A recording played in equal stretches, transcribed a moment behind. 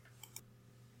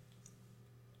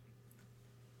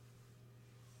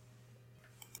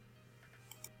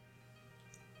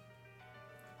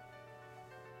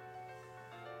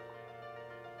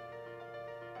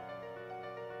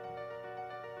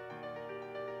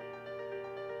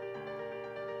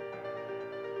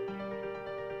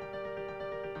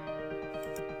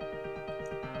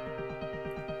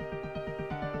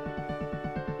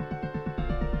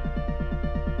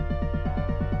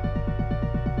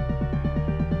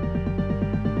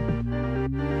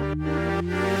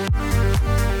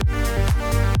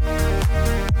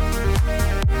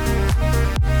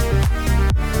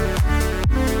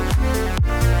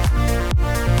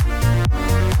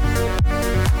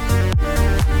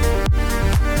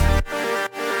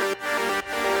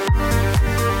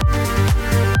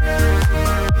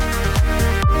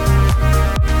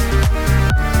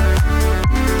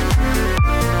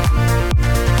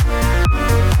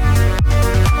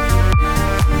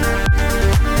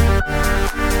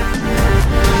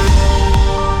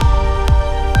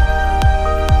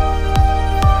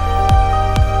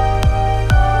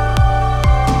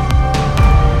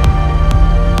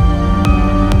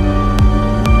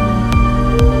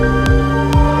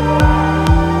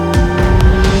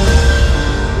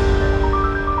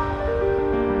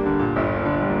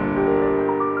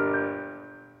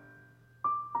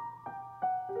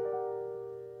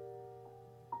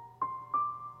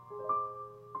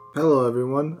Hello,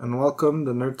 everyone, and welcome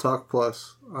to Nerd Talk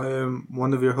Plus. I am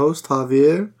one of your hosts,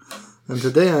 Javier, and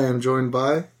today I am joined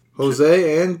by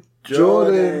Jose and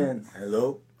Jordan.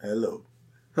 Hello.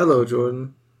 Hello,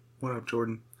 Jordan. What up,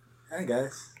 Jordan? Hi,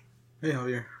 guys. Hey,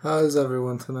 Javier. How is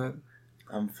everyone tonight?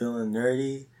 I'm feeling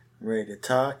nerdy. I'm ready to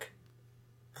talk.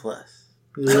 Plus.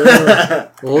 Yeah,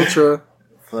 Ultra.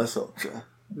 Plus Ultra.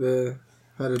 Yeah,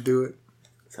 how to do it.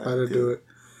 That's How to do it.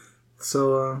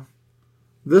 So,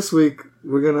 this week,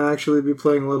 we're going to actually be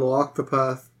playing a little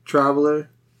Octopath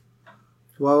Traveler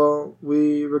while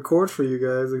we record for you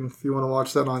guys. And if you want to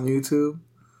watch that on YouTube,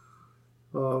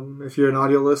 if you're an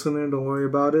audio listener, don't worry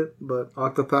about it. But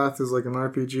Octopath is like an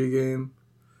RPG game.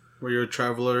 Where you're a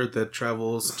traveler that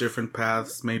travels different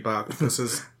paths made by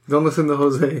octopuses. Don't listen to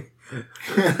Jose.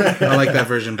 I like that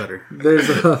version better. There's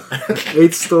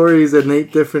 8 stories and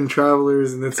 8 different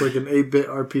travelers, and it's like an 8-bit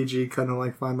RPG, kind of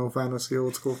like Final Fantasy,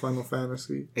 old school Final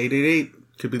Fantasy.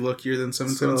 888 could be luckier than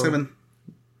 777.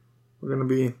 We're going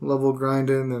to be level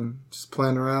grinding and just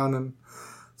playing around and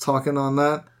talking on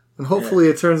that. And hopefully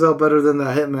it turns out better than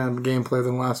that Hitman gameplay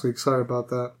than last week. Sorry about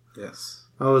that. Yes.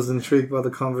 I was intrigued by the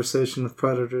conversation of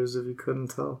Predators, if you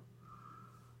couldn't tell.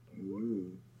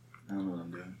 Ooh. I don't know what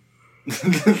I'm doing.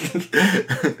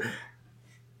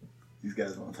 These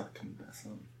guys want to talk to me about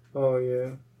something. Oh,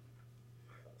 yeah.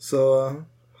 So,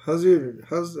 how's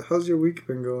your week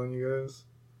been going, you guys?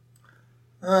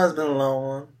 It's been a long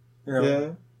one. You know,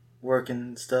 Yeah? working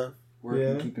and stuff.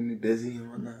 Yeah. Keeping me busy and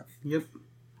whatnot. Yep.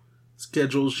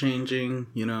 Schedule's changing,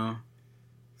 you know.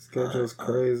 Schedule's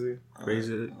crazy.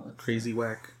 Crazy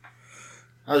whack.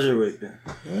 How's your week been?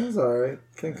 Yeah, it's alright.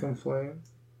 Can't complain.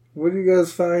 What do you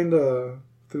guys find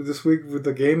through this week with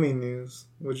the gaming news?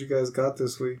 What you guys got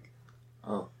this week?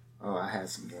 Oh, I had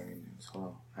some gaming news. Hold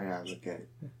on. I gotta look at it.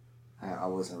 I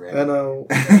wasn't ready. And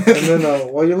then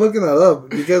while you're looking that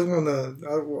up, you guys want to...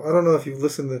 I don't know if you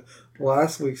listened to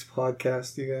last week's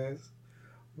podcast, you guys.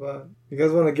 But you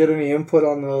guys want to get any input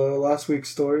on the last week's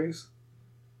stories?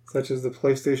 Such as the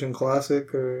PlayStation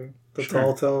Classic or the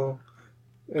Telltale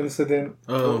incident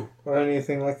or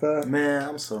anything like that? Man,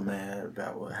 I'm so mad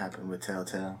about what happened with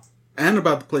Telltale. And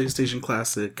about the PlayStation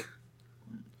Classic.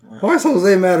 Why is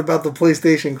Jose mad about the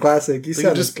PlayStation Classic? They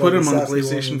could just put him on the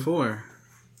PlayStation 4.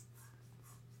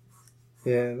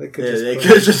 Yeah, they could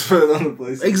just put it on the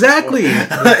PlayStation. Exactly.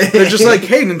 They're just like,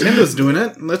 hey, Nintendo's doing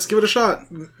it. Let's give it a shot.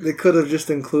 They could have just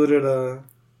included a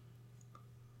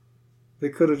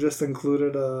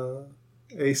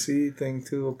AC thing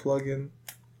too, a plug-in.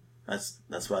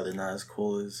 That's why they're not as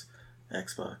cool as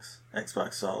Xbox.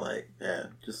 Xbox saw like, yeah,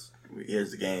 just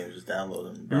here's the game, just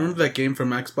download them. Remember that game from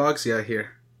Xbox? Yeah,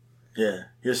 here. Yeah,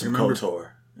 here's some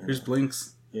KOTOR. Here's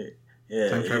Blinks. Yeah.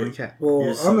 Time Traveling Cat.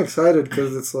 Well, I'm excited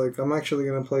because it's like I'm actually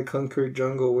gonna play Concrete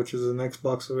Jungle, which is an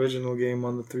Xbox original game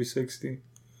on the 360.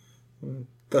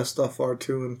 Dust off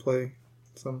R2 and play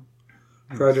some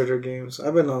Predator games.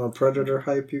 I've been on a Predator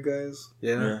hype, you guys.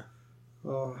 Yeah.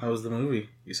 Oh, How was the movie?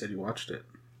 You said you watched it.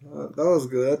 that was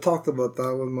good. I talked about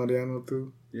that with Mariano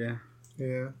too. Yeah.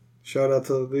 Yeah. Shout out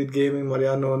to Lead Gaming,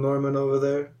 Mariano and Norman over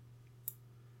there.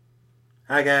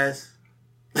 Hi guys.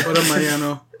 What up,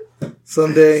 Mariano?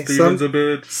 Someday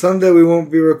we won't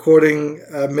be recording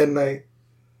at midnight,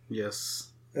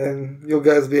 Yes. and you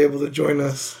guys be able to join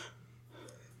us.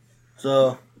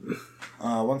 So,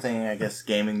 one thing I guess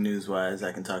gaming news wise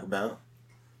I can talk about.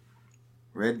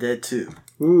 Red Dead 2.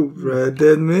 Ooh, Red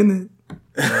Dead Minute.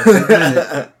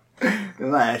 It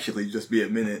might actually just be a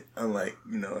minute, unlike,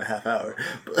 a half hour.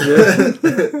 Yeah.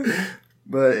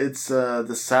 But it's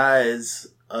the size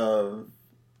of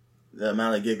the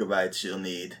amount of gigabytes you'll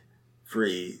need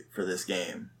free for this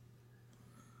game.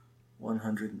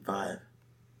 105.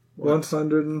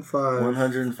 105.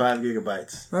 105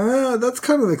 gigabytes. That's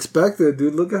kind of expected,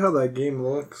 dude. Look at how that game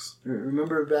looks.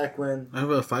 Remember back when... I have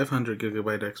a 500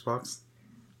 gigabyte Xbox.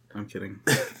 I'm kidding.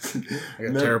 I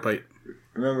got terabyte.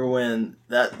 Remember when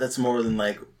that's more than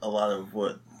like a lot of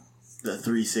what the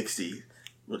 360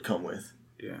 would come with.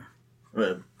 Yeah.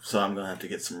 So I'm gonna have to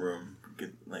get some room.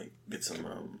 Get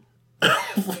some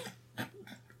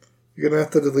You're gonna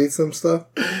have to delete some stuff?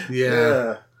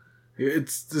 Yeah.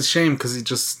 It's a shame because he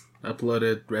just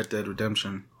uploaded Red Dead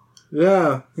Redemption.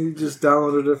 Yeah, he just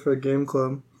downloaded it for Game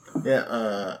Club.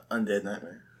 Yeah, Undead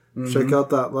Nightmare. Mm-hmm. Check out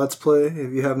that Let's Play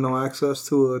if you have no access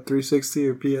to a 360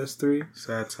 or PS3.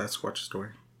 Sad Sasquatch story.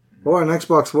 Or an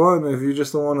Xbox One if you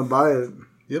just don't want to buy it.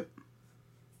 Yep.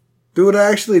 Dude, I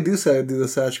actually do say do the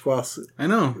Sasquatch. I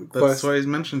know. That's why he's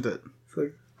mentioned it.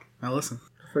 Like, now listen.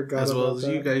 Forgot as well about as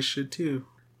that. you guys should too.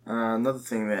 Another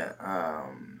thing that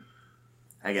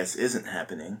I guess isn't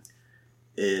happening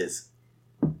is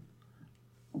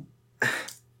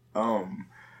PSX,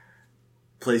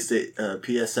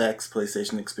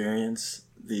 PlayStation Experience,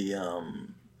 the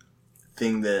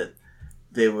thing that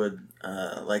they would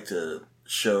like to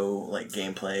show like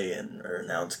gameplay or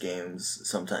announce games.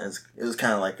 Sometimes it was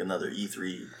kind of like another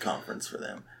E3 conference for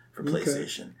them for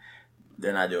PlayStation.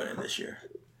 They're not doing it this year.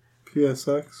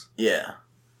 PSX. Yeah,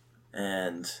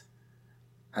 and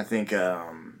I think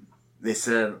they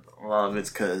said a lot of it's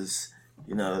because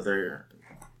they're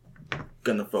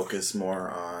gonna focus more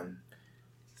on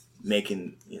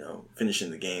making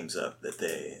finishing the games up that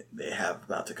they have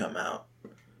about to come out,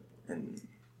 and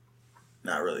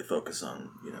not really focus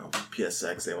on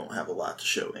PSX. They won't have a lot to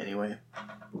show anyway.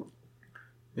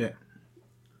 Yeah.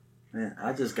 Man,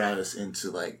 I just got us into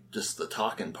like just the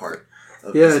talking part.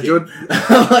 Yeah, Jordan.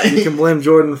 You can blame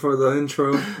Jordan for the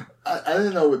intro. I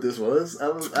didn't know what this was.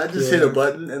 I just hit a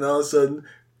button and all of a sudden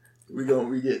we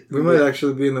might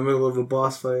actually be in the middle of a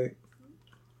boss fight.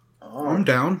 Oh, I'm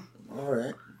down. All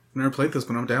right. Never played this,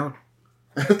 but I'm down.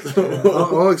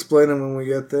 I'll explain it when we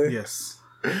get there. Yes.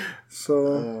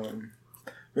 So.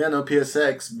 No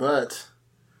PSX, but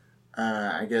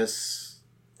I guess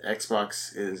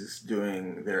Xbox is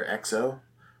doing their XO,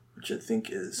 which I think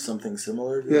is something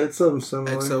similar. Yeah, it's something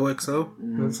similar. XOXO?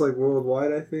 Mm-hmm. It's like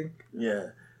worldwide, I think.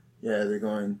 Yeah, they're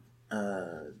going.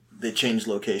 They change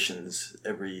locations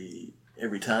every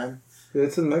time. Yeah,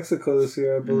 it's in Mexico this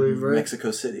year, I believe, right?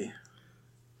 Mexico City.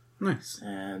 Nice.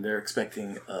 And they're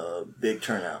expecting a big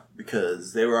turnout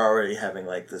because they were already having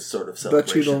like this sort of celebration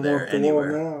Bet you don't there want the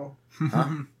anywhere. wall Huh?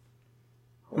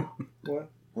 now.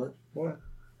 What?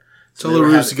 Tell the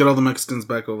Roos to get all the Mexicans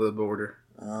back over the border.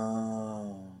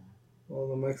 Oh. All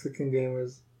the Mexican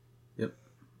gamers. Yep.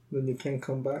 Then you can't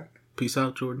come back. Peace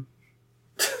out, Jordan.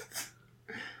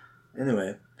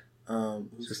 Anyway,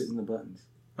 who's hitting the buttons?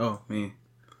 Oh, me.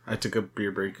 I took a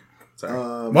beer break.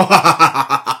 Sorry.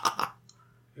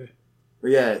 But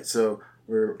yeah, so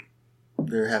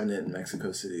they're having it in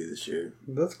Mexico City this year.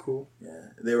 That's cool. Yeah,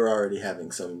 they were already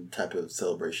having some type of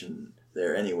celebration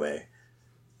there anyway.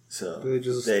 So they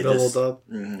just doubled up.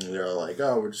 They're all like,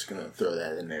 "Oh, we're just gonna throw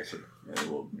that in there, and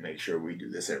we'll make sure we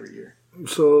do this every year."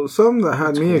 So something that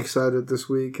had me excited this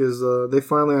week is they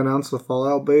finally announced the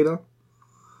Fallout beta,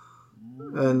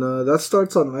 and that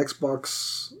starts on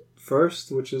Xbox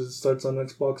first, which starts on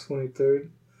Xbox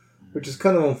 23rd, which is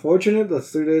kind of unfortunate.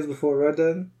 That's 3 days before Red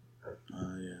Dead.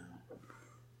 Yeah.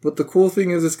 But the cool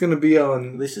thing is it's going to be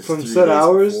on At least it's from 3 set days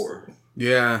hours. before.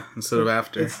 Yeah, instead of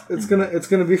after. It's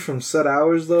gonna be from set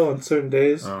hours though on certain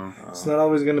days. Oh. It's not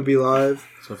always gonna be live.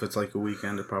 So if it's like a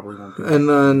weekend, it probably won't be. And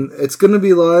then it's gonna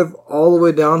be live all the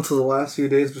way down to the last few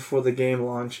days before the game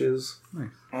launches. Nice.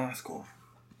 Oh, that's cool.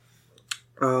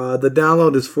 The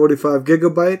download is 45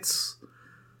 gigabytes.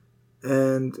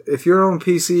 And if you're on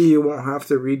PC, you won't have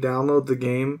to re-download the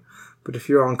game. But if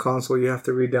you're on console, you have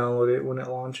to re-download it when it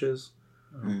launches.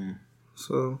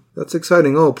 So that's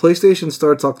exciting. Oh, PlayStation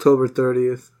starts October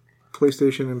 30th.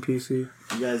 PlayStation and PC.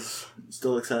 You guys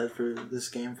still excited for this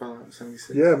game, Fallout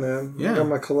 76? Yeah, man. Yeah. I got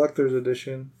my collector's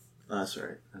edition. Oh, that's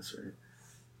right.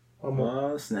 I'm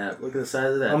Oh, snap. Look at the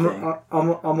size of that I'm thing.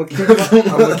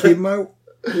 gonna keep my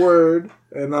word,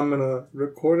 and I'm gonna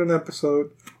record an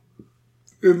episode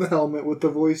in the helmet with the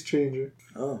voice changer.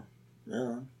 Oh,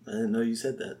 yeah. I didn't know you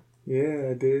said that. Yeah,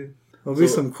 I did. There'll be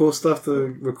some cool stuff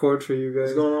to record for you guys.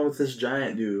 What's going on with this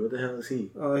giant dude? What the hell is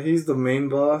he? He's the main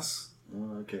boss.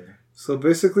 Oh, okay. So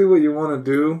basically what you want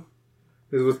to do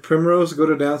is with Primrose, go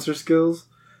to dancer skills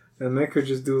and make her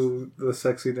just do the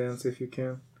sexy dance if you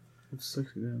can. What's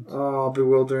sexy dance? Oh,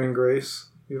 Bewildering Grace.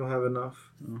 You don't have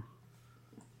enough. Oh.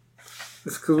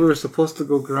 It's because we were supposed to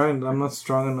go grind. I'm not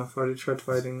strong enough. I already tried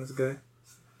fighting this guy.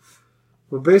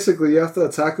 But basically, you have to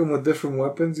attack them with different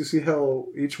weapons. You see how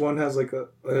each one has like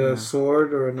a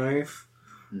sword or a knife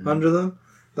under them?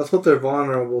 That's what they're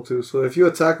vulnerable to. So if you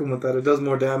attack them with that, it does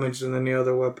more damage than any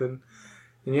other weapon.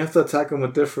 And you have to attack them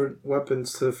with different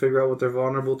weapons to figure out what they're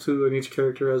vulnerable to, and each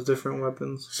character has different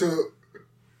weapons. So,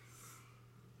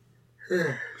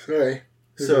 sorry.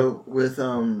 So with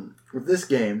this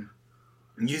game,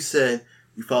 you said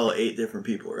you follow 8 different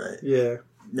people, right? Yeah.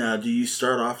 Now, do you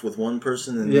start off with one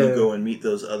person and Yeah. you go and meet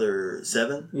those other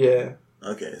 7? Yeah.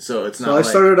 Okay, so it's not. So I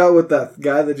started out with that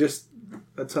guy that just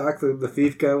attacked the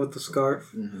thief guy with the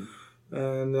scarf. Mm-hmm.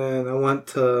 And then I went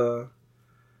to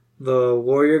the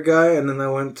warrior guy, and then I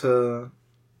went to...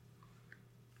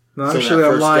 No, So actually, that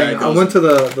I'm first lying. guy I goes- went to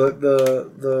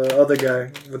the other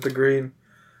guy with the green.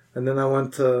 And then I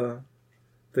went to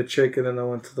the chick, and then I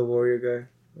went to the warrior guy,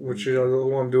 which is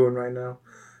what I'm doing right now.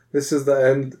 This is the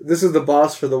end. This is the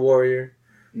boss for the warrior.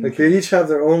 Like, they each have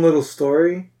their own little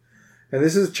story. And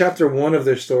this is chapter 1 of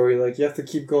their story. Like, you have to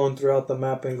keep going throughout the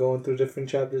map and going through different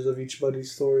chapters of each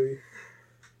buddy's story.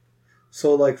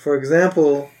 So, like, for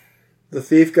example, the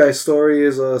thief guy's story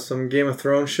is some Game of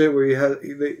Thrones shit where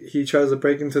he tries to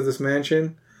break into this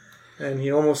mansion and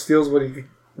he almost steals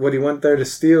what he went there to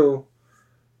steal.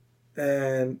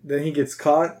 And then he gets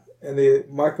caught and they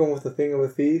mark him with the thing of a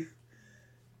thief.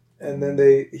 And then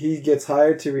he gets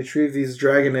hired to retrieve these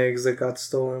dragon eggs that got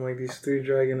stolen, like these 3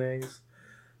 dragon eggs.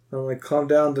 I'm like, calm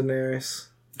down, Daenerys.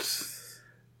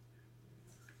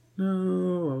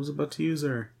 No, I was about to use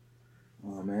her.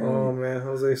 Oh man,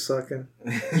 Jose's sucking.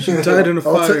 She died in a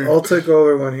fire. I'll take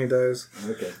over when he dies.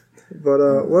 Okay.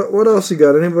 But what else you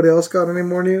got? Anybody else got any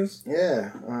more news?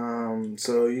 Yeah.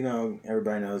 So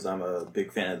everybody knows I'm a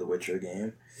big fan of the Witcher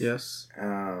game. Yes.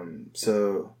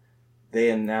 So they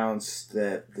announced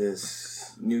that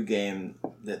this new game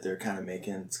that they're kind of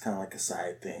making, it's kind of like a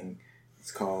side thing.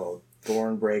 It's called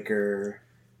Thornbreaker: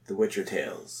 The Witcher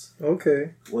Tales.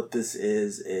 Okay. What this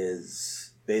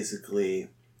is basically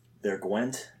their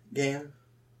Gwent game,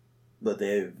 but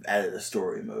they've added a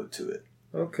story mode to it.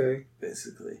 Okay.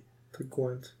 Basically. To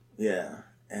Gwent. Yeah.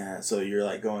 And so you're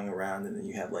like going around and then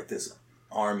you have like this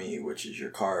army, which is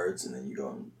your cards, and then you go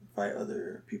and fight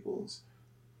other people's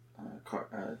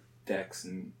decks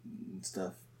and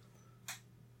stuff.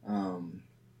 I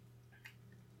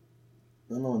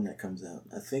don't know when that comes out.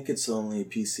 I think it's only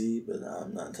PC, but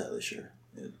I'm not entirely sure.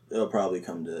 It'll probably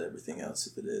come to everything else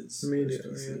if it is.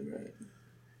 Immediately, PC, yeah. right?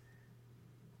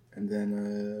 And then,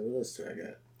 what else do I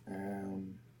got?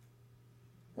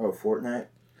 Fortnite.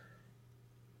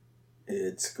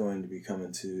 It's going to be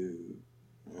coming to,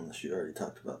 unless you already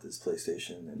talked about this,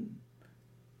 PlayStation and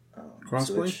Crossplay?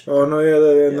 Switch. Oh, no, yeah,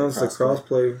 they announced the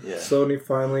crossplay. Yeah. Sony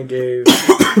finally gave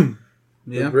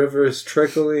Yeah. the river is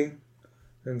trickling,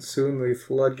 and soon the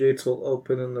floodgates will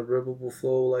open and the river will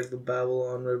flow like the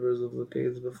Babylon rivers of the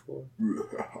days before.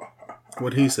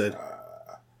 What he said.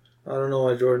 I don't know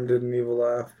why Jordan did an evil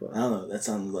laugh, but I don't know. That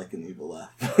sounded like an evil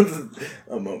laugh.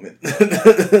 A moment.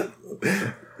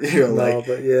 You're like,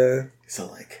 but yeah. so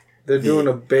like They're doing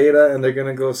a beta and they're going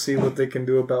to go see what they can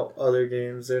do about other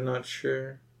games. They're not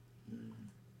sure.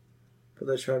 But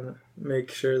they're trying to make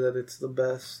sure that it's the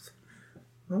best.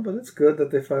 Oh, but it's good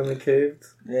that they finally caved.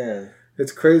 Yeah.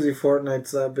 It's crazy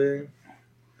Fortnite's that big.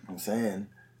 I'm saying.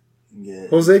 Yeah.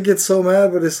 Jose gets so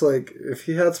mad, but it's like, if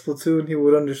he had Splatoon, he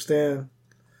would understand.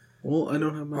 Well, I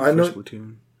don't have my first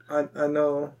Splatoon. I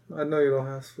know you don't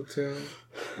have Splatoon.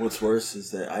 What's worse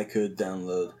is that I could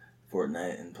download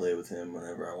Fortnite and play with him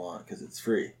whenever I want because it's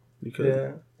free. You could.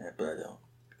 Yeah. But I don't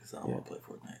because I don't want to play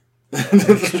Fortnite.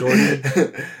 Thanks, Jordan.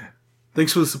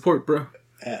 Thanks for the support, bro.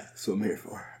 Yeah, that's what I'm here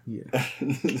for. Yeah.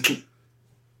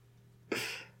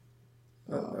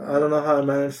 I don't know how I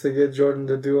managed to get Jordan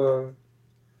to do a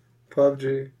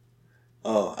PUBG.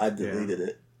 Oh, I deleted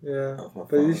it. Yeah, off my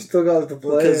but you phone. still got to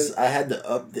play Because it. I had to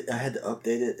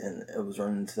update it, and it was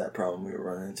running into that problem we were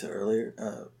running into earlier,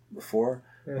 before,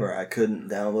 where I couldn't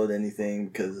download anything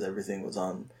because everything was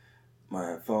on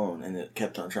my phone, and it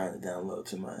kept on trying to download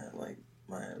to my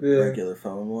regular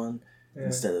phone one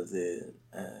instead of the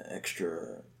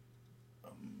extra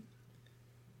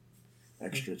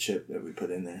chip that we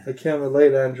put in there. I can't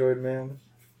relate, Android man.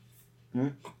 Hmm?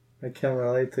 I can't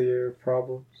relate to your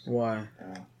problems. Why?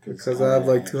 Because I have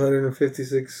like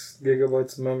 256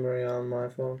 gigabytes of memory on my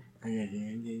phone.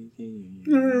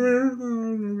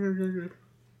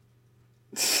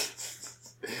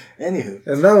 Anywho.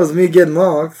 And that was me getting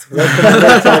mocked. Welcome to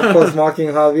Red Talk Plus Mocking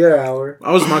Javier Hour.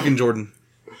 I was mocking Jordan.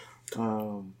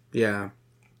 Yeah.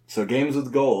 So Games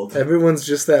with Gold. Everyone's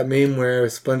just that meme where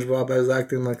SpongeBob is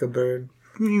acting like a bird.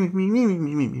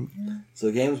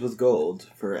 So Games with Gold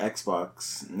for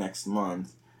Xbox next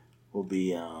month will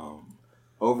be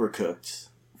Overcooked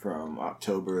from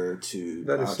October to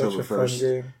That is October such a fun 1st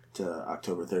game. to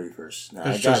October 31st.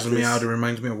 Now, It stresses me out. It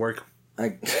reminds me of work.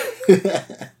 I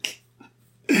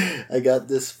got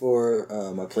this for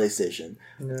my PlayStation.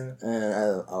 Yeah.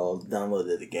 And I'll download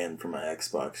it again for my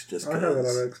Xbox just I have it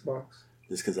on Xbox.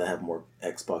 Just because I have more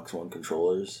Xbox One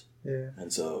controllers. Yeah.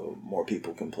 And so more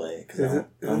people can play. Isn't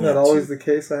that always the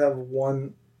case? I have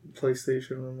one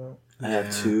PlayStation remote. I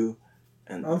have two.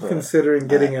 I'm considering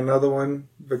getting another one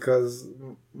because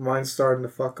mine's starting to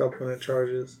fuck up when it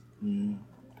charges. I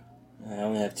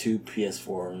only have two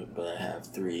PS4, but I have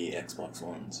 3 Xbox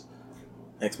Ones.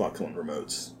 Xbox One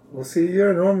remotes. Well, see,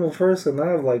 you're a normal person. I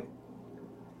have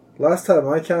last time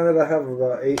I counted, I have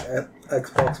about 8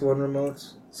 Xbox One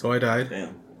remotes. So I died.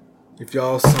 Damn. If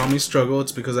y'all saw me struggle,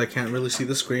 it's because I can't really see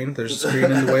the screen. There's a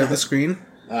screen in the way of the screen.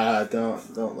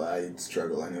 Don't lie. You'd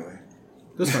struggle anyway.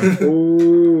 This one.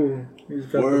 Ooh. He's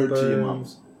got Word the to your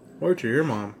buns. Or to your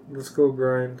mom. Let's go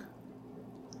grind.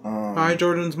 Hi,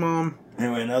 Jordan's mom.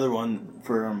 Anyway, another one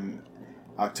from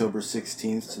October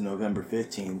 16th to November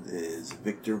 15th is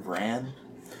Victor Vran.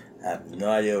 I have no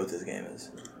idea what this game is.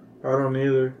 I don't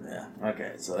either. Yeah,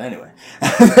 okay, so anyway.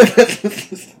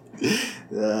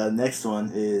 The next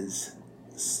one is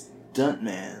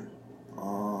Stuntman.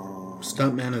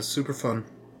 Stuntman is super fun.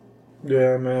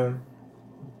 Yeah, man.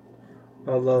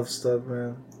 I love stuff,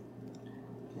 man.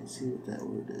 Can't see what that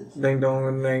word is. Ding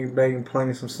dong, dang, bang,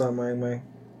 playing some stuff, man.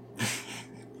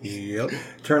 Yep.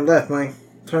 Turn left, man.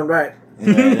 Turn right.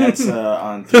 Anyway, that's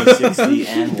on 360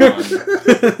 and 1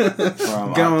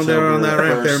 from Going there on that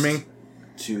ramp there, man.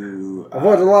 to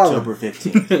Avoid the lava. October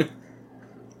 15th.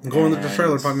 Going to the And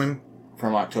trailer park, man.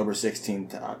 From October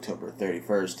 16th to October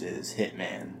 31st is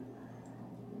Hitman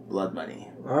Blood Money.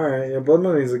 Alright, yeah, Blood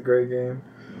Money is a great game.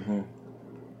 Mm-hmm.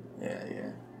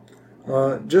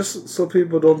 Yeah. Just so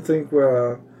people don't think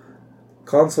we're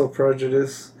console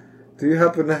prejudice, do you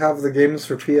happen to have the games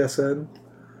for PSN?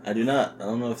 I do not. I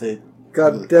don't know if they...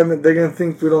 God damn it, they're gonna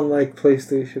think we don't like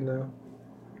PlayStation now.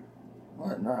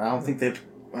 What? No, I don't think they've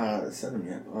said them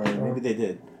yet. Or maybe they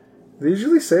did. They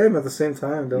usually say them at the same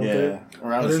time, don't they? Yeah,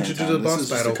 around Why the didn't same you do time. the This boss was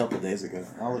just battle? a couple days ago.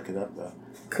 I'll look it up, though.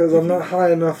 Because I'm not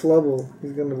high enough level.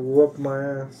 He's gonna whoop my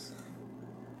ass.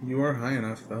 You are high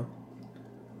enough, though.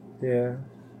 Yeah.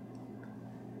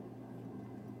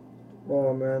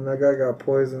 Oh man, that guy got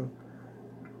poisoned.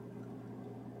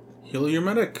 Heal your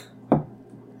medic.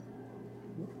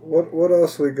 What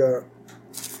else we got?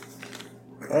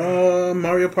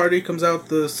 Mario Party comes out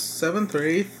the 7th or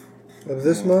 8th Of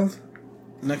this month?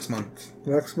 next month.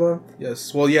 Next month?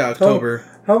 Yes. Well, yeah, October.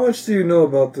 How much do you know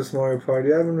about this Mario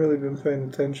Party? I haven't really been paying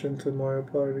attention to Mario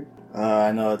Party.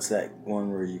 I know it's that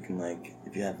one where you can, like,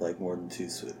 if you have, like, more than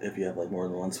more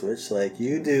than one Switch, like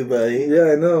you do, buddy.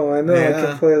 Yeah, I know. I Yeah.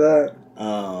 can play that.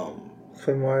 Um,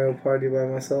 Play Mario Party by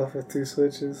myself with 2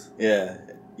 Switches. yeah.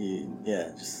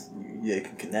 You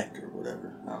can connect or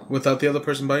whatever. Without the other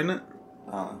person buying it?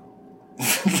 Uh,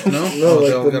 No? No, Oh,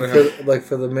 they all gotta have- like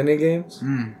for the mini games.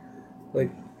 Mm. Like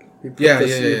you put Yeah,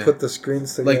 you put the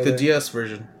screens together. Like the DS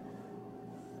version.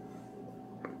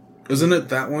 Isn't it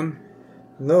that one?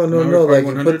 No. Mario Party Like you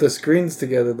 100? put the screens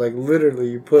together. Like literally,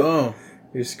 you put Oh,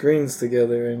 your screens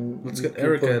together and let's you get can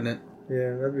Erica put- in it.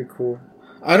 Yeah, that'd be cool.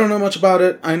 I don't know much about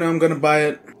it. I know I'm gonna buy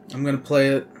it. I'm gonna play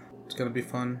it. It's gonna be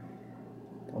fun.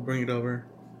 I'll bring it over.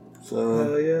 so,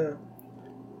 Hell yeah.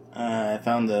 I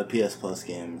found the PS Plus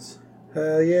games.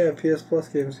 Hell yeah, PS Plus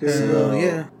games. Yeah. Hell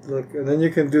yeah. Look, and then you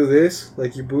can do this.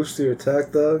 Like you boost your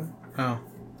attack, dog. Oh.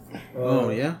 Oh,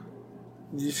 yeah?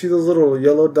 You see those little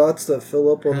yellow dots that fill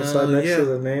up on the side Hell next yeah. to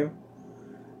the name?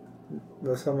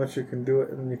 That's how much you can do it,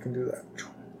 and then you can do that.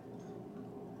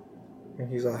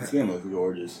 And he's all This happy. game looks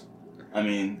gorgeous. I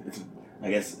mean, I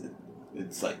guess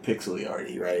it's like pixely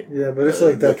already, right? Yeah, but it's It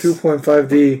like that looks-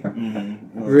 2.5D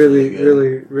Mm-hmm.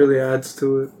 really adds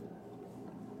to it.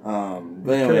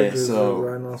 But anyway, so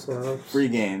Ryan also helps. free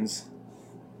games.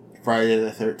 Friday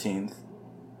the 13th.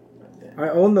 I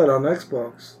own that on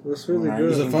Xbox. That's really Now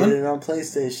good. Is you it can fun? Get it on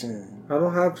PlayStation. I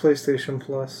don't have PlayStation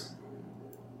Plus.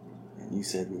 And you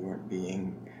said we weren't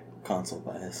being console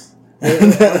biased.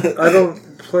 I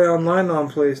don't play online on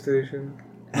PlayStation.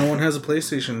 No one has a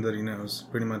PlayStation that he knows,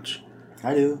 pretty much.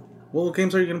 I do. Well, what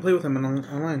games are you gonna play with him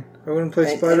online? I wouldn't play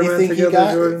Anything Spider-Man you together,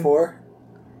 got Jordan. it for?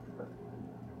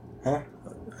 I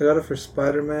got it for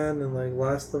Spider-Man and like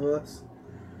Last of Us.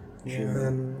 Sure.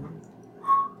 And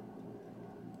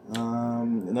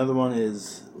Another one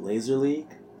is Laser League.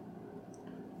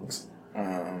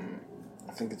 I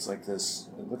think it's like this.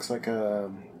 It looks like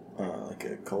a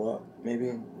co-op, maybe.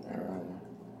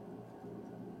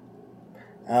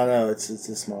 I don't know. It's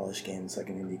a smallish game. It's like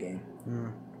an indie game.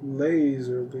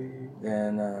 Laser League.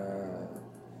 Then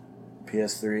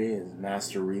PS3 is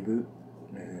Master Reboot.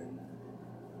 And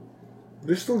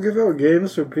They still give out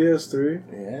games for PS3?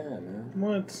 yeah, man.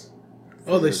 What?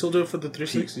 Oh, they still do it for the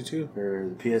 360 too. For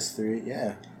the PS3,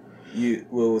 yeah.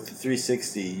 With the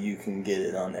 360, you can get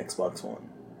it on Xbox One.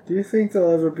 Do you think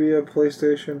there'll ever be a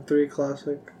PlayStation 3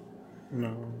 Classic?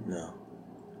 No. No.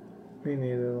 Me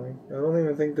neither. Like, I don't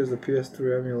even think there's a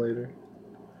PS3 emulator.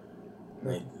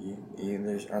 Like,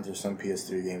 aren't there some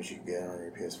PS3 games you can get on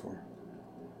your PS4?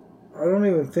 I don't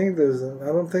even think there's. I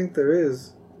don't think there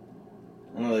is.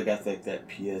 I know they got like that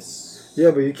PS.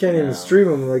 Yeah, but you can't No. even stream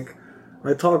them. Like,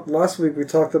 last week. We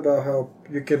talked about how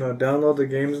you can download the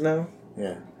games now,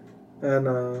 Yeah. and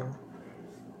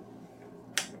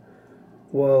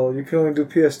well, you can only do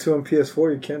PS2 and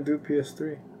PS4. You can't do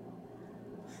PS3.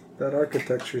 That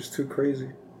architecture is too crazy.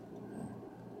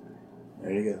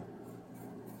 There you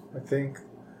go. I think.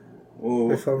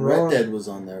 Well, If I'm Red wrong. Dead was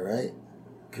on there, right?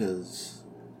 Because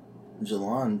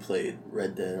Jalon played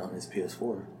Red Dead on his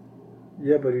PS4.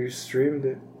 Yeah, but you streamed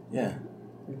it. Yeah.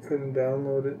 You couldn't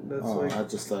download it. That's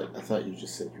like I thought you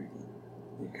just said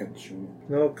you couldn't stream it.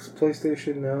 no, because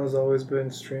PlayStation Now has always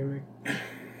been streaming.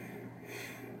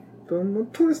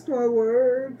 Don't twist my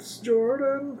words,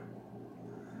 Jordan.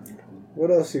 What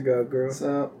else you got, girl?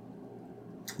 So,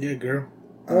 Yeah, girl.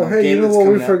 Oh, hey, you know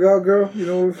what we forgot, girl? You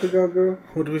know what we forgot, girl?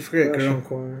 What did we forget, Fashion girl?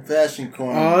 corner. Fashion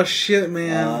corner. Oh shit,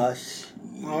 man. Shit.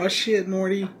 Oh shit,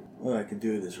 Morty. What I could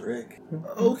do this, Rick.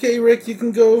 Okay, Rick, you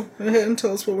can go ahead and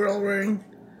tell us what we're all wearing.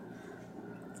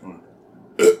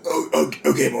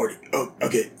 Okay, Morty. Oh,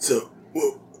 okay. So,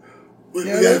 we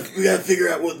gotta figure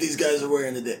out what these guys are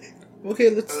wearing today. Okay,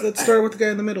 let's start with the guy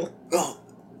in the middle. Oh,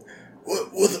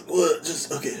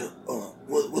 just okay. Hold on.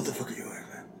 What the fuck are you wearing,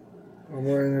 man? I'm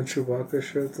wearing a Chewbacca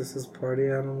shirt. This is Party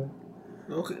Animal.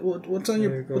 Okay, what's on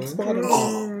your what's the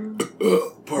bottom?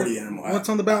 Party animal. What's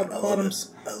on the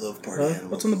bottoms? I love party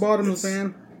animals. What's on the bottoms,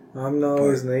 man? I'm not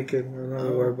always naked. I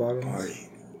never wear bottoms.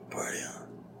 Party on.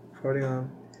 Party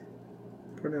on.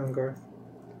 Party on, Garth.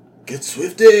 Get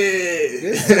swifty.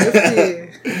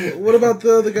 What about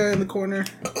the other guy in the corner?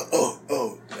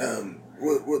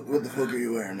 What the fuck are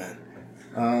you wearing, man?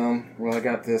 Well, I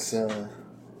got this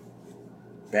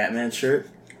Batman shirt.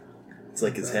 It's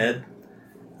like his head.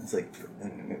 It's like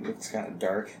it looks kind of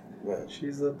dark, but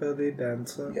She's a belly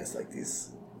dancer. he has like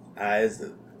these eyes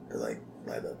that are like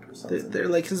light up or something. They're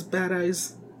like his bad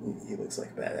eyes. He looks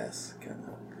like badass, kind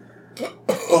of.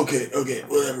 Okay,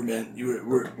 whatever, man.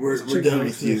 We're Chick done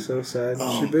makes with me you. so sad.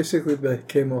 She basically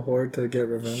became a whore to get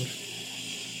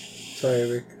revenge.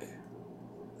 Sorry, Rick.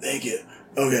 Thank you.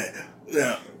 Okay,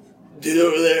 now, dude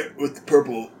over there with the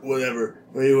purple, whatever.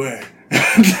 What are you wearing?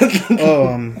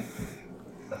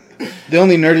 The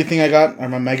only nerdy thing I got are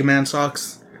my Mega Man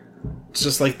socks. It's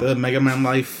just like the Mega Man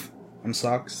Life on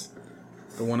socks.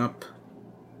 The 1-up.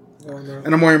 Oh, no.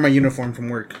 And I'm wearing my uniform from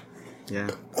work. Yeah.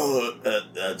 Oh,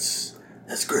 that's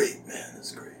great, man.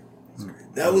 That's great.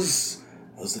 That was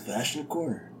the fashion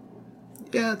corner.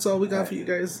 Yeah, that's all we got for you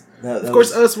guys. That Of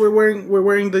course, us, we're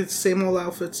wearing the same old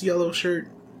outfits, yellow shirt,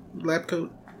 lab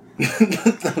coat.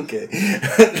 Okay.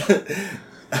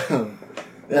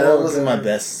 That wasn't my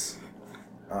best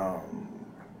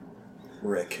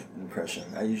Rick impression.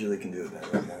 I usually can do it better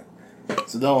than that.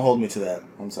 So don't hold me to that.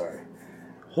 I'm sorry.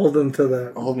 Hold him to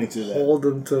that. Hold me to that. Hold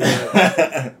him to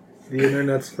that. The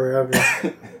internet's forever.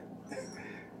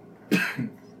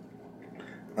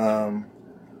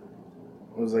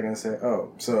 What was I gonna say?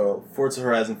 Oh, so Forza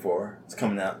Horizon 4 is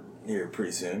coming out here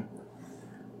pretty soon.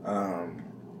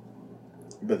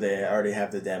 But they already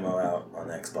have the demo out on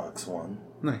Xbox One.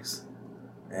 Nice.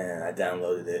 And I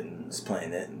downloaded it and was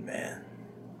playing it, and man,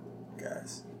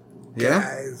 guys, Yeah?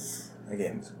 Guys. that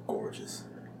game is gorgeous.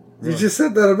 You just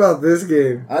said that about this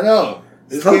game. I know.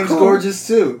 This How game's come? gorgeous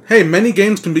too. Hey, many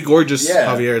games can be gorgeous,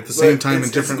 Javier, at the same but time in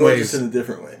it's different gorgeous ways. in a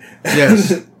different way.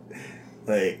 Yes.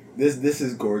 Like this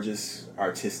is gorgeous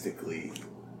artistically,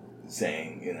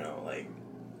 saying, you know, like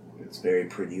it's very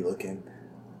pretty looking.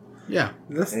 Yeah.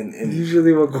 That's And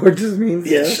usually what gorgeous means.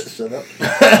 Yeah, Yeah. shut up.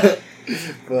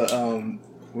 But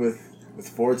with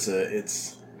Forza,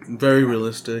 it's Very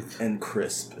realistic. and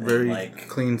crisp, Very and like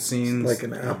clean scenes. Like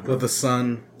an apple. with the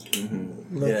sun.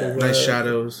 mm-hmm. Like yeah, a Nice red-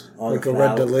 shadows. all like the a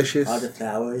Red flowers- Delicious. all the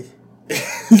flowers.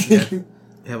 Yeah. You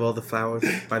have all the flowers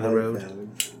by the All road.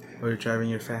 flowers. Or you're driving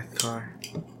your fat car.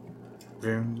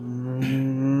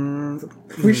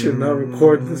 We should not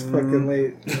record this fucking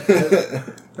late.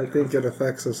 I think it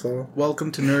affects us all.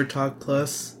 Welcome to Nerd Talk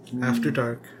Plus After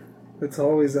Dark. It's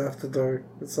always after dark.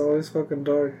 It's always fucking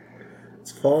dark.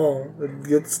 It's fall. It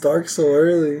gets dark so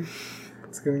early.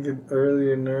 It's gonna get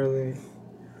earlier and early.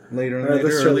 Later and Alright, later,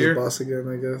 let's try earlier. this boss again,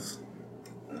 I guess.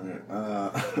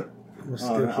 I'm gonna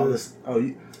skip this.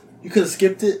 You could have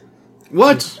skipped it.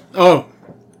 What? Oh.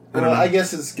 Well, I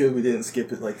guess it's good we didn't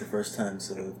skip it like the first time,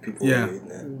 so people Yeah. were reading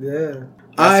it. Yeah.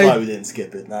 That's why we didn't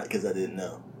skip it, not because I didn't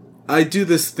know. I do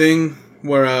this thing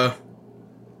where I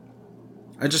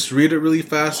just read it really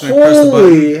fast and I press the button.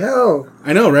 Holy hell!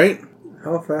 I know, right?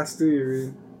 How fast do you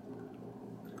read?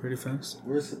 Pretty fast.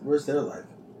 Where's their life?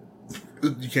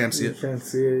 You can't see You it. can't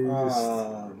see it. You just...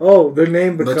 Oh, their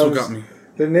name becomes. That's what got me.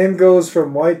 Their name goes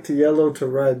from white to yellow to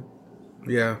red.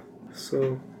 Yeah.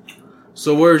 So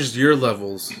So where's your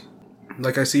levels?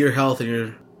 Like I see your health and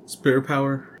your spirit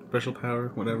power, special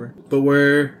power, whatever. But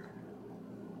where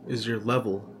is your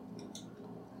level?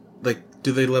 Like,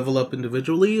 do they level up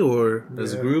individually or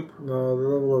as a yeah. group? No, they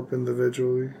level up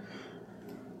individually.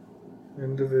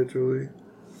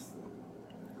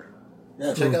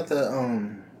 Yeah, check out the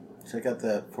Check out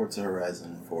that Forza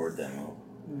Horizon 4 demo.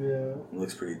 Yeah. It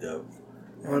looks pretty dope.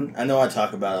 On- I know I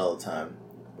talk about it all the time,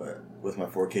 but with my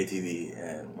 4K TV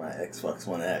and my Xbox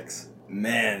One X,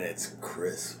 man, it's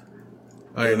crisp.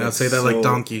 Alright, now say that like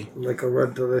Donkey. Like a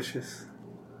Red Delicious.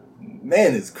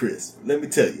 Man, it's crisp. Let me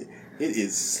tell you, it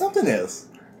is something else.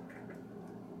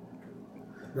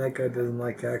 That guy doesn't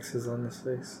like axes on his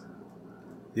face.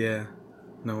 Yeah,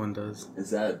 no one does.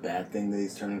 Is that a bad thing that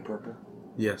he's turning purple?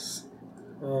 Yes.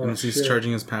 Oh, And he's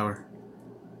charging his power.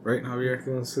 Right, Javier?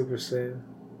 Going Super Saiyan.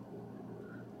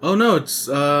 Oh no, it's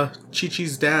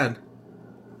Chi-Chi's dad.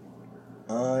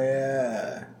 Oh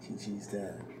yeah, Chi-Chi's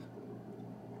dad.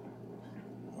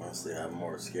 Honestly, I'm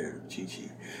more scared of Chi-Chi.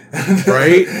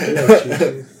 Right?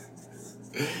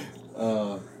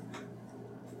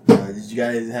 Did you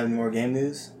guys have any more game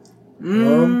news?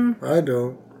 I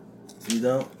don't. You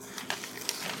don't?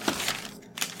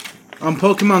 On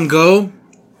Pokemon Go,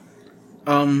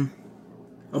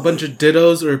 a bunch of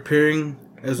Dittos are appearing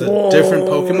as a different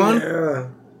Pokemon. Yeah.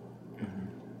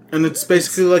 And it's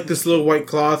basically like this little white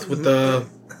cloth with the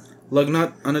lug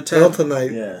nut on its head.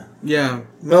 Meltonite. Yeah. Yeah.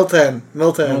 Meltan.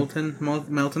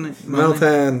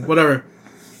 Meltan. Whatever.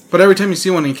 But every time you see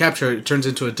one and you capture it, it turns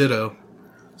into a Ditto.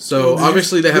 So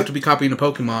obviously they have to be copying a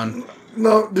Pokemon.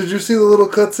 No, did you see the little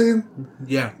cutscene?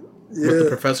 Yeah. Yeah. With the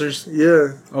professors.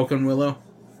 Yeah. Oak and Willow.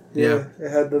 Yeah.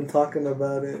 It had them talking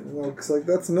about it. And Oak's like,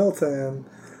 that's Meltan.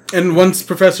 And once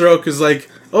Professor Oak is like,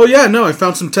 oh yeah, no, I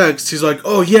found some text. He's like,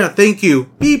 oh yeah, thank you.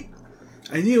 Beep.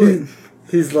 I knew it.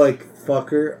 He's like,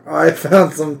 fucker, I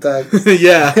found some text.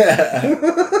 Yeah.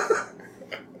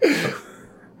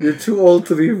 You're too old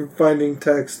to be finding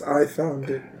text. I found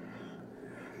it.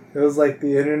 It was like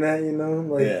the internet, you know?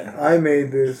 Like, Yeah. I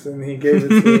made this, and he gave it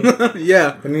to him.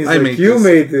 Yeah. And he's like, you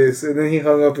made this. And then he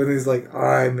hung up, and he's like,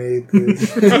 I made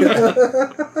this.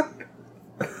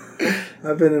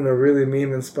 I've been in a really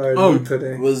meme-inspired mood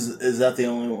today. Is that the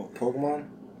only Pokemon?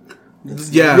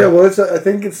 Yeah. Yeah, well, I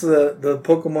think it's the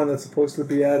Pokemon that's supposed to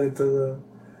be added to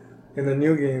in the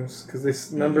new games. Because they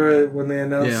remember when they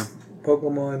announced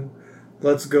Pokemon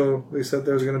Let's Go, they said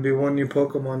there was going to be one new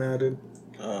Pokemon added.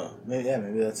 Oh, maybe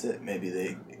that's it. Maybe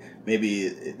they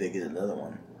get another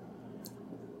one.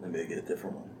 Maybe they get a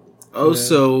different one.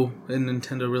 Also, in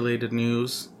Nintendo-related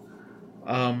news,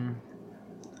 the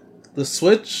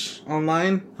Switch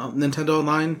Online, Nintendo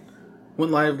Online,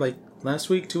 went live like last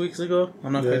week, 2 weeks ago.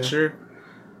 I'm not quite sure.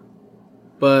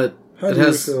 But how do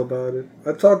you feel about it?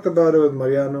 I talked about it with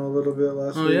Mariano a little bit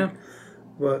last week. Oh, yeah?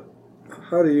 But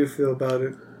how do you feel about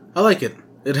it? I like it.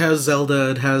 It has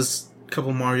Zelda, it has a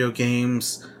couple Mario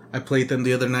games. I played them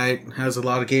the other night. It has a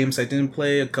lot of games I didn't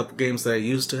play, a couple games that I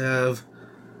used to have,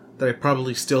 that I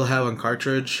probably still have on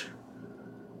cartridge,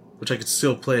 which I could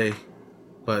still play,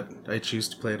 but I choose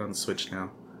to play it on the Switch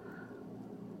now.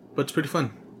 But it's pretty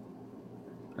fun.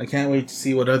 I can't wait to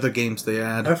see what other games they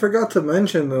add. I forgot to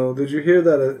mention though, did you hear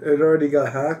that it already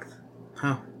got hacked?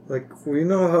 How? Like, we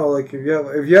know how, like,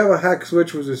 if you have a hack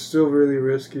Switch, which is still really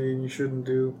risky and you shouldn't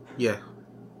do. Yeah.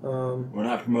 We're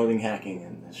not promoting hacking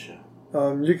in this show.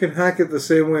 You can hack it the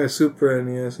same way as Super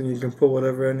NES, and you can put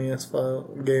whatever NES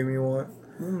game you want.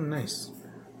 Nice.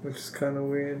 Which is kind of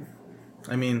weird.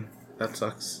 I mean, that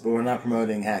sucks. But we're not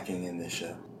promoting hacking in this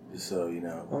show. Just so you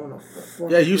know. I don't know.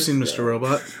 Yeah, you've seen Mr.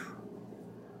 Robot.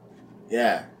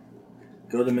 Yeah.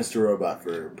 Go to Mr. Robot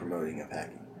for promoting of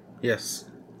hacking. Yes.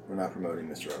 We're not promoting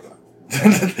Mr. Robot.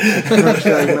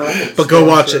 But go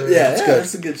watch it. Yeah,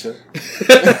 it's a good show.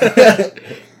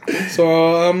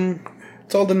 So,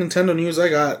 it's all the Nintendo news I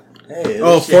got. Hey,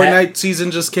 Fortnite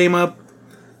season just came up.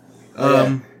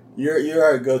 You're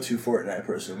our go-to Fortnite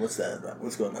person. What's that about?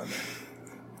 What's going on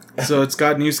there? So it's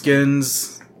got new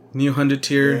skins, new 100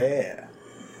 tier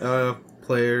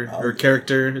player or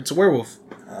character. It's a werewolf.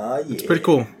 Oh, yeah. It's pretty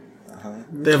cool.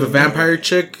 They have a vampire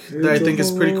chick that I think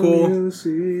is pretty cool.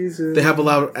 They have a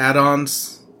lot of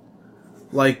add-ons,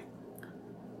 like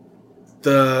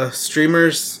the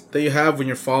streamers that you have when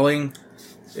you're falling.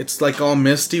 It's like all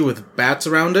misty with bats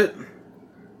around it.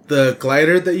 The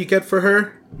glider that you get for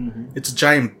her, it's a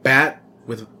giant bat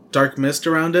with dark mist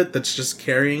around it that's just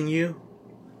carrying you.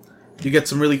 You get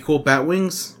some really cool bat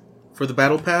wings for the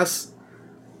battle pass.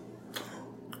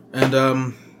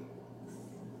 And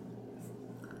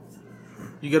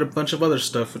you get a bunch of other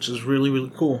stuff, which is really,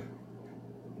 really cool.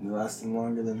 You're lasting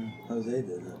longer than Jose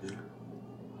did, dude.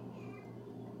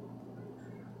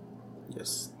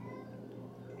 Yes.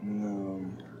 No.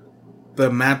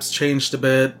 The map's changed a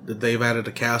bit. They've added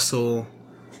a castle.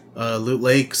 Loot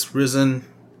Lake's risen.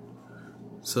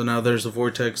 So now there's a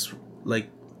vortex,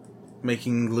 like,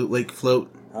 making Loot Lake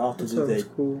float. How often do they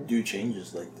do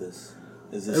changes like this?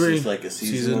 Is this just like a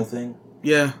seasonal thing?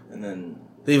 Yeah. And then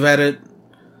They've added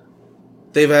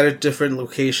different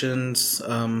locations.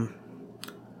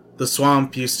 The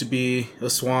swamp used to be a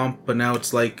swamp, but now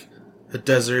it's like a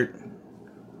desert.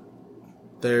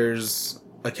 There's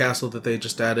a castle that they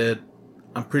just added.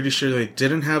 I'm pretty sure they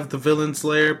didn't have the villain's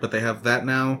lair, but they have that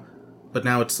now. But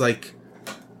now it's like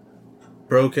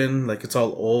broken, like it's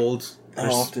all old.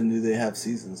 how often do they have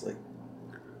seasons? Like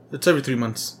It's every 3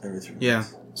 months. every 3 months? Yeah.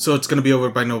 So it's gonna be over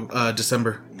by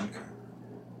December. Okay.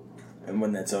 And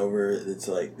when that's over, it's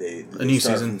like they A new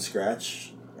start season. from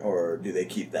scratch, or do they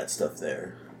keep that stuff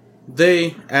there?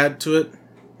 They add to it.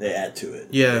 They add to it.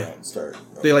 Yeah. They don't start.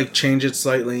 They like change it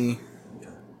slightly. Okay.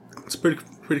 It's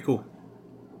pretty cool.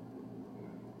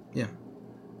 Yeah.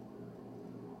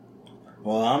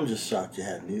 Well, I'm just shocked you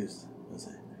had news.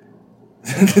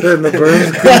 Then the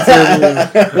burns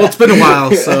continue. Well, it's been a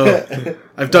while, so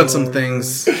I've done some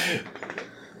things.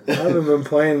 I haven't been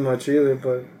playing much either,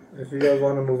 but if you guys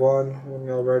want to move on when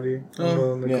y'all ready, I'm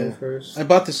willing to go first. I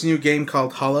bought this new game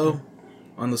called Hollow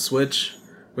on the Switch,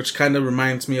 which kind of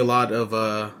reminds me a lot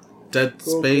of Dead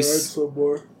Space.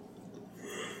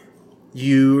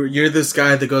 You're this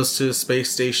guy that goes to a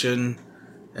space station,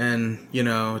 and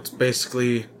it's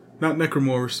basically not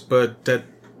necromorphs, but dead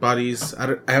bodies.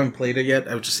 I haven't played it yet.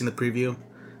 I've just seen the preview.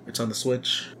 It's on the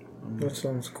Switch. That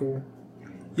sounds cool.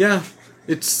 Yeah,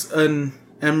 it's an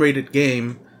M-rated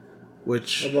game,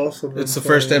 which I've also been it's the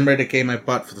first M-rated game I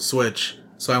bought for the Switch,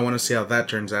 so I want to see how that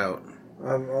turns out.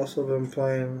 I've also been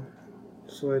playing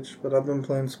Switch, but I've been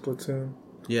playing Splatoon.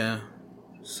 Yeah.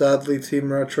 Sadly,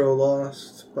 Team Retro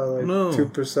lost by like No.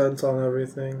 2% on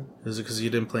everything. Is it because you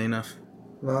didn't play enough?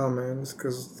 Nah, man, it's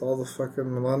because all the fucking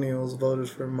millennials voted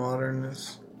for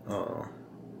modernness. Oh.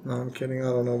 No, I'm kidding. I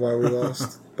don't know why we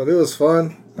lost. But it was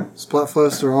fun.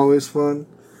 Splatfests are always fun.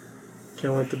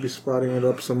 Can't wait to be splatting it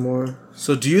up some more.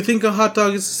 So do you think a hot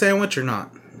dog is a sandwich or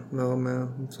not? No,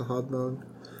 man. It's a hot dog.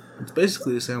 It's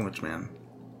basically a sandwich, man.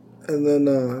 And then,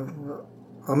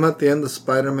 I'm at the end of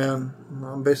Spider-Man.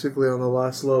 I'm basically on the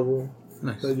last level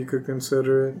Nice. that you could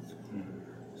consider it.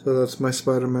 So that's my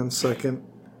Spider-Man second.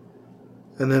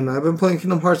 And then I've been playing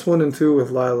Kingdom Hearts 1 and 2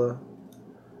 with Lila.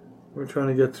 We're trying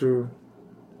to get through...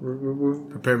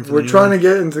 Preparing for We're the new trying one. to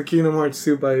get into Kingdom Hearts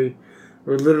 2 by...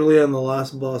 We're literally on the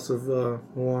last boss of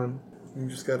 1. You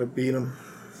just gotta beat him.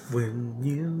 When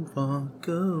you walk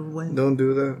away. Don't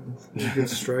do that. You get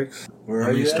strikes. Where How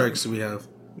are many you at? strikes do we have?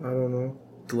 I don't know.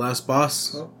 The last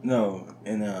boss? Oh. No,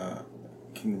 in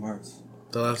Kingdom Hearts.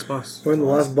 The last boss. We're in the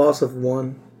last boss of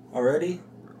 1. Already?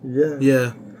 Yeah.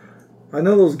 Yeah. I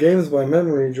know those games by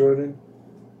memory, Jordan.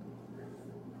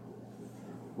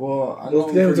 Well, I know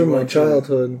Those games are my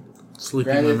childhood.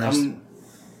 Sleeping Granted, memories.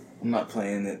 I'm not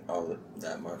playing it all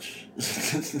that much.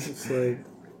 It's like...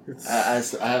 It's,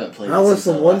 I haven't played it Alice since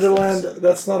in the last Wonderland, episode.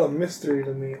 that's not a mystery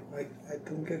to me. I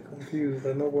don't get confused.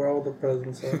 I know where all the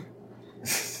presents are.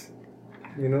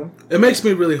 You know? It makes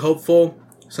me really hopeful,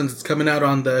 since it's coming out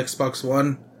on the Xbox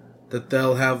One, that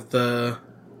they'll have the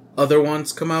other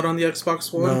ones come out on the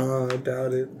Xbox One. Nah, I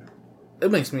doubt it.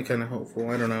 It makes me kind of hopeful.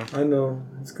 I don't know. I know.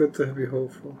 It's good to be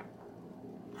hopeful.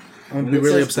 I'm When gonna be it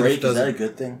really says upset break, if it is that a doesn't.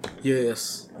 good thing?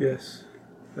 Yes. Yes.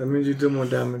 That means you do more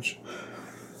damage.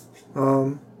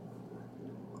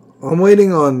 I'm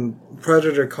waiting on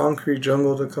Predator Concrete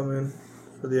Jungle to come in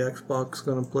for the Xbox.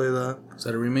 Gonna play that. Is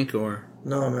that a remake or?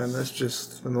 No, man, that's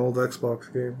just an old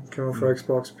Xbox game. Came out for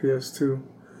Xbox PS2.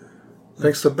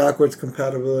 Thanks to backwards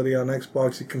compatibility on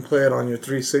Xbox, you can play it on your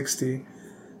 360.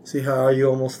 See how you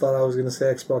almost thought I was gonna say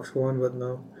Xbox One, but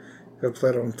no. You gotta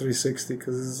play it on 360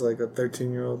 because this is like a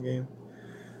 13-year-old game.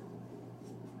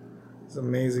 It's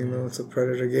amazing though. It's a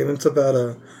Predator game. It's about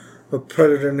a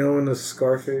predator known as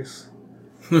Scarface.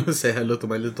 Say hello to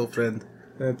my little friend.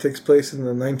 And it takes place in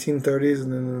the 1930s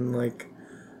and then in like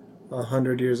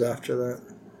 100 years after that.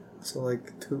 So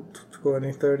like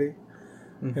 2030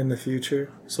 in the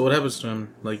future. So what happens to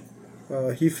him? Like,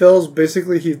 He fails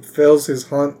his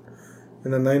hunt in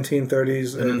the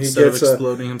 1930s and and he instead of gets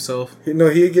exploding himself? he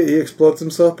explodes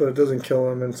himself, but it doesn't kill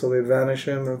him, and so they vanish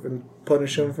him and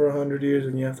punish him for 100 years,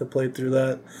 and you have to play through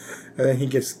that. And then he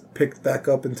gets picked back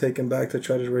up and taken back to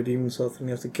try to redeem himself, and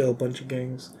you have to kill a bunch of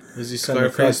gangs. Is he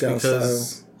Kinda Scarface crackdown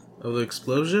because of the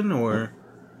explosion, or?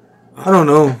 I don't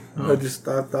know. Oh.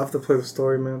 I have to play the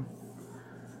story, man.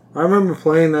 I remember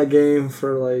playing that game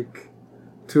for like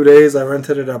 2 days. I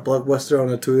rented it at Blockbuster on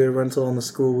a 2-day rental on the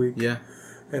school week. Yeah.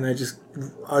 And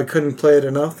I couldn't play it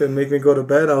enough. It made me go to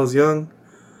bed. I was young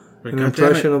Like, and God damn it.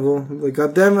 impressionable. Like,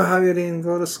 God damn it, how you didn't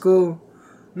go to school?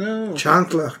 No.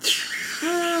 Chancla.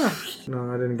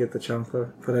 No, I didn't get the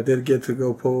chancla. But I did get to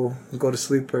go to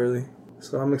sleep early.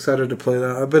 So I'm excited to play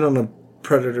that. I've been on a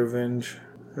Predator binge.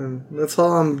 And that's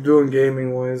all I'm doing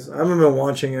gaming-wise. I haven't been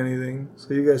watching anything,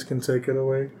 so you guys can take it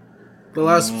away. The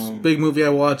last big movie I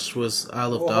watched was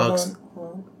Isle of Dogs.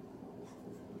 Hold on.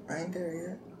 I ain't there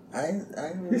yet. I ain't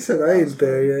He said I ain't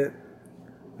there yet.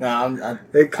 No, I'm.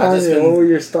 Hey, Kanye, what would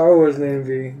your Star Wars name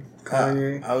be?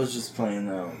 Kanye. I was just playing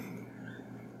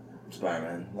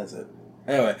Spider-Man. That's it.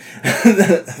 Anyway.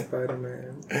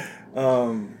 Spider-Man.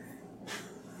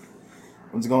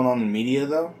 What's going on in media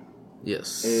though?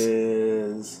 Yes.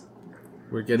 Is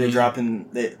We're getting... they're dropping...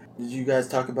 did you guys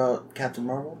talk about Captain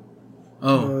Marvel?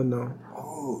 Oh. No.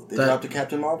 Oh, they dropped a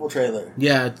Captain Marvel trailer.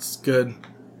 Yeah, it's good.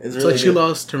 It's It's really like she good.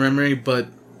 lost her memory, but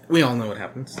we all know what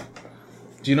happens.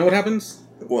 Do you know what happens?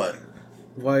 What?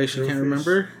 Why she can't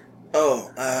remember?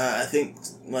 Oh, I think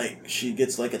like she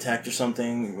gets like attacked or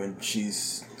something when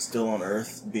she's still on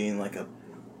Earth, being like a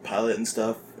pilot and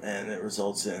stuff, and it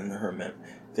results in her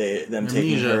them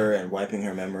taking Amnesia. her and wiping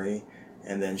her memory,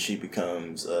 and then she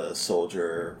becomes a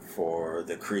soldier for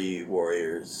the Kree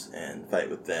warriors and fight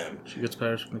with them, She gets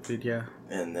powers from the Creed, yeah.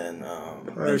 and then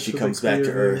Pirates she of the comes back to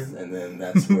Kree, Earth, man. and then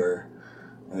that's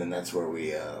where,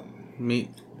 we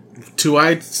Meet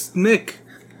Two-Eyed Nick.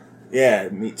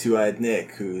 meet Two-Eyed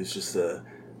Nick, who is just a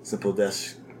simple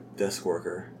desk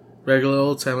worker. Regular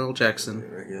old Samuel Jackson.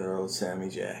 Regular old Sammy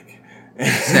Jack.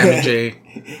 Sammy J.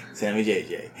 Sammy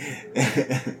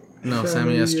JJ. No,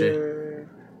 Sammy SJ.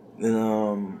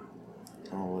 Then,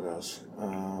 what else?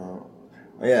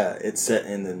 Yeah, it's set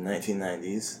in the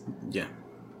 1990s. Yeah.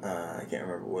 I can't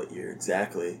remember what year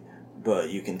exactly, but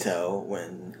you can tell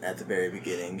when, at the very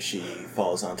beginning, she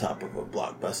falls on top of a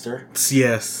blockbuster.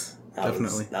 Yes, That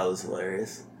definitely. that was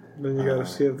hilarious. Then you gotta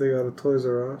see if they got a Toys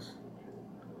R Us.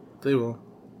 They will.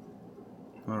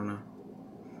 I don't know.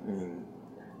 I mean,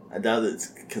 I doubt it's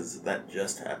because that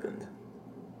just happened.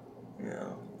 You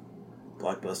know,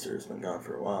 Blockbuster's been gone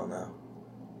for a while now.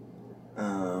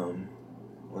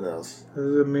 What else?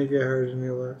 Doesn't make it hurt any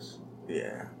less.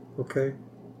 Yeah. Okay.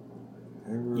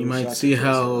 You might see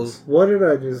how... What did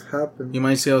I just happen? You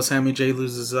might see how Sammy J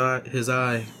loses his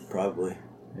eye. Probably.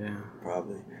 Yeah.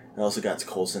 Probably. It also got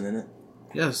Coulson in it.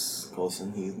 Yes.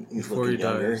 Coulson, he's Before looking he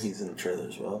younger. dies. He's in the trailer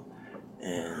as well.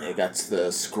 And it got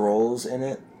the scrolls in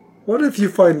it. What if you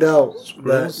find out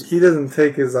Squirrels? that he doesn't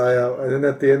take his eye out, and then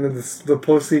at the end of the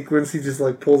post sequence, he just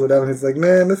like pulls it out, and he's like,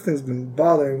 "Man, this thing's been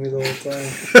bothering me the whole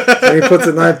time." And he puts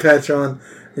an eye patch on,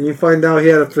 and you find out he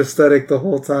had a prosthetic the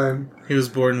whole time. He was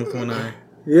born with one eye.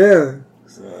 Yeah,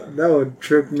 So, that would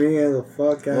trip me the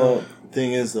fuck out. well,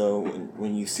 thing is though,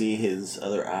 when you see his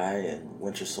other eye in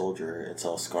Winter Soldier, it's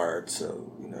all scarred,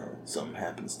 so you know something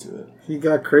happens to it. He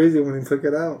got crazy when he took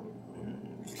it out.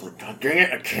 He's like, God dang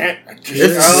it, I can't.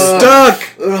 It's stuck!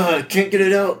 I can't get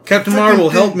it out. Captain Freaking Marvel,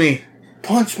 thing. help me!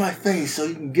 Punch my face so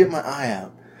you can get my eye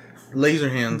out. Laser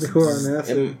hands. You are an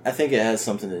asshole. And I think it has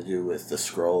something to do with the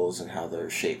scrolls and how they're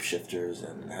shapeshifters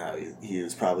and how he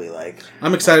was probably like...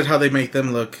 I'm excited how they make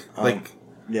them look. Like,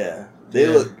 Yeah. They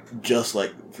Yeah. look just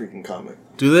like freaking comic.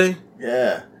 do they?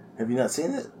 Yeah. Have you not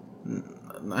seen it?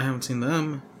 I haven't seen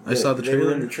them. I Yeah, saw the they were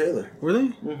trailer. in the trailer. Were they?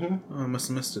 Mm-hmm. Oh, I must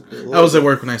have missed it. Yeah, I was at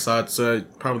work when I saw it, so I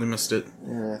probably missed it.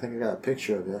 Yeah, I think I got a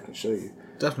picture of it. I can show you.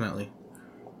 Definitely.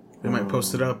 We might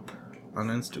post it up on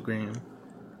Instagram.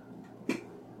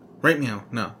 Right meow.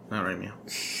 No, not right meow.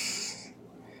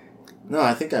 No,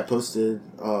 I think I posted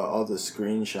all the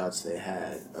screenshots they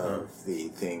had of the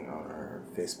thing on our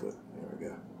Facebook. There we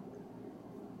go.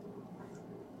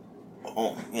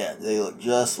 Oh, yeah, they look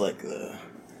just like the...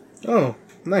 Oh,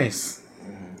 nice.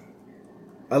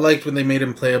 I liked when they made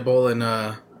him playable in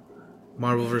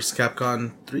Marvel vs.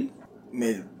 Capcom 3.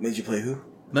 Made you play who?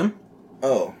 Them?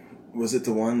 Oh, was it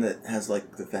the one that has,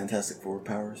 like, the Fantastic Four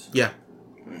powers? Yeah.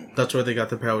 That's where they got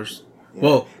their powers.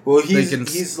 Yeah. Well,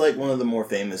 he's like one of the more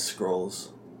famous Skrulls.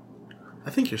 I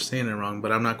think you're saying it wrong,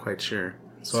 but I'm not quite sure.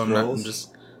 So Skrulls? I'm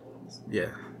just...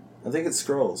 Yeah. I think it's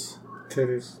Skrulls.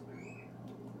 Titties.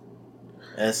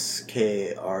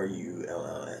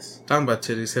 Skrulls. Talking about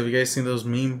titties, have you guys seen those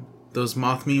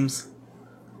moth memes?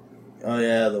 Oh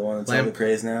yeah, the one that's all the Lamp.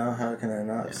 craze now. How can I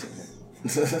not have seen it?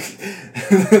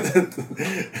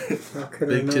 How could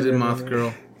I Big not titted have moth known?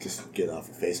 girl. Just get off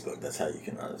of Facebook. That's how you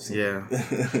can not have seen Yeah.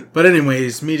 it. But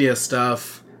anyways, media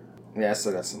stuff. Yeah, I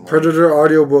still got some more. Predator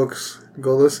audiobooks.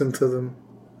 Go listen to them.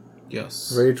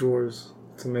 Yes. Rage Wars.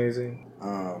 It's amazing.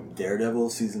 Daredevil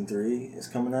season 3 is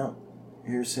coming out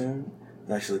here soon.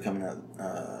 It's actually coming out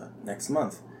next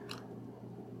month.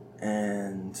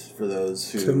 And for those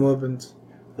Tim who, Libbins.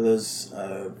 for those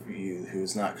of you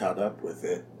who's not caught up with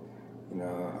it, you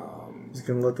know, He's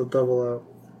gonna let the double out.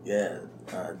 yeah,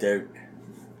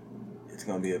 it's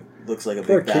gonna be looks like a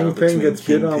Poor big battle Kingpin between gets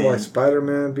beat on by Kingpin.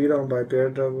 Spider-Man, beat on by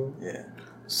Daredevil. Yeah,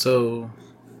 So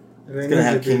it's gonna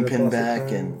have Kingpin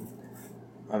back, and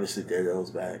obviously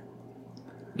Daredevil's back.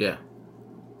 yeah,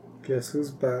 Guess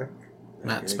who's back?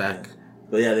 Matt's back.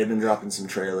 But yeah, they've been dropping some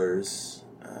trailers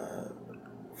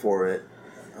for it,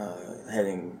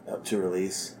 heading up to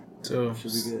release. So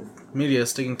Should be good. media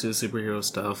sticking to superhero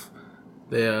stuff.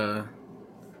 They you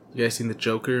guys seen the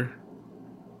Joker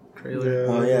trailer?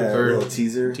 Oh yeah, a Or little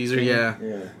teaser. Teaser, thing. yeah.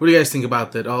 Yeah. What do you guys think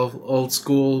about that? All old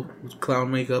school clown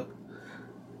makeup.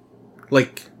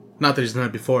 Like, not that he's done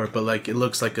it before, but like it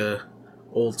looks like a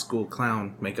old school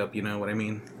clown makeup. You know what I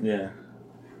mean? Yeah.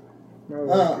 I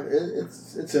like it.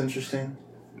 It's interesting.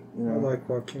 You I know? like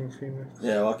Joaquin Phoenix.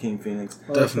 Yeah, Joaquin Phoenix. I like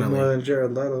him Definitely. more than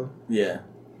Jared Leto. Yeah.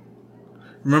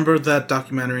 Remember that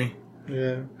documentary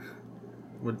Yeah.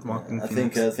 with Joaquin I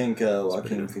Phoenix? think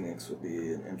Joaquin good. Phoenix would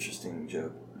be an interesting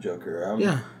Joker.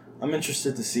 Yeah. I'm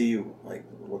interested to see like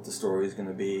what the story is going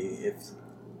to be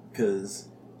because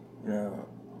you know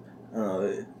I don't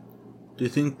know. Do you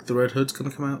think the Red Hood's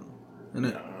gonna come out in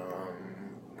it?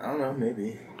 I don't know.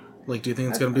 Maybe. Like, do you think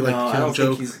it's gonna be like I Killing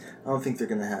don't Joke? I don't think they're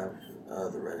gonna have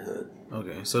the Red Hood.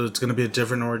 Okay, so it's gonna be a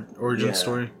different origin Yeah.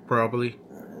 story, probably.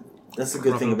 That's the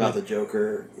good thing about the Probably.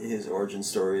 Joker. His origin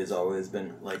story has always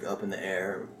been like up in the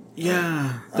air.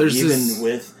 Yeah, there's Even this.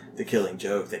 with the Killing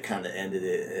Joke, that kind of ended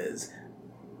it as,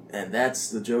 and that's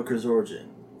the Joker's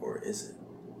origin, or is it?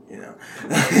 You know.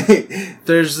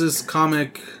 There's this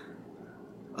comic,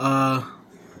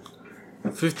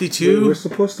 Dude, 52 we're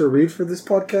supposed to read for this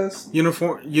podcast?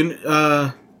 uniform.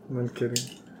 I'm kidding.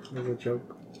 It was a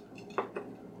joke.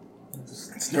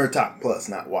 It's Nerd Talk Plus,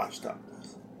 not Watch Talk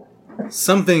Plus.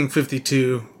 Something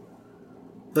 52.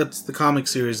 That's the comic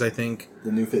series, I think.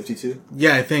 The new 52.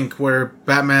 Yeah, I think where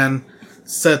Batman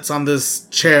sits on this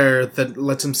chair that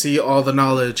lets him see all the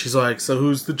knowledge. He's like, so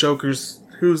who's the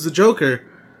Joker?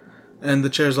 And the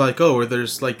chair's like, oh,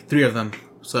 there's like 3 of them.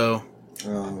 So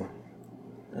Oh,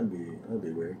 that'd be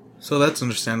weird. So that's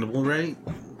understandable, right?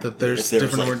 That there's If there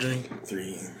was, different like, origin.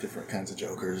 3 different kinds of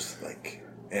Jokers, like,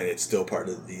 and it's still part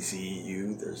of the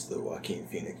DCEU. There's the Joaquin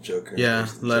Phoenix Joker. Yeah,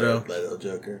 there's the Leto. Jared Leto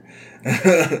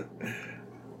Joker.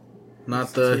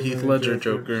 Not the Two Heath Ledger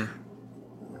Jokers. Joker.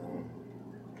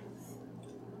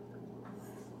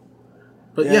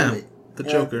 But yeah, the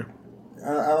yeah. Joker.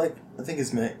 I think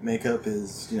his makeup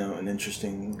is, an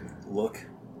interesting look.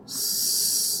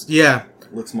 Yeah,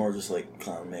 Looks more just like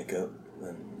clown makeup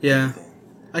than Yeah. anything.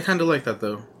 I kind of like that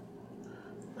though.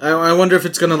 I wonder if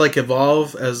it's gonna like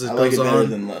evolve as it I like goes it better on.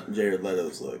 than Jared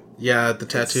Leto's look. Yeah, the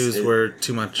tattoos it- were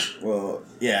too much. Well,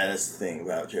 yeah, that's the thing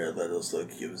about Jared Leto's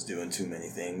look. He was doing too many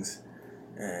things,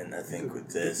 and I think with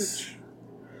this,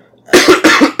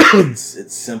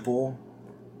 it's simple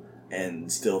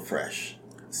and still fresh,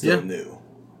 still Yeah.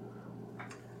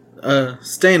 new.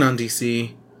 Staying on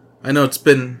DC, I know it's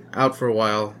been out for a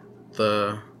while.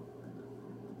 The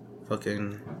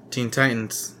fucking Teen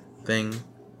Titans thing.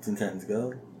 Teen Titans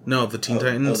Go. No, the Teen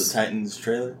Titans. Oh, the Titans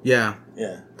trailer. Yeah.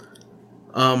 Yeah.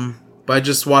 But I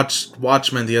just watched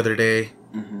Watchmen the other day,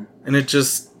 Mm-hmm. and it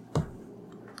just...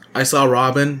 I saw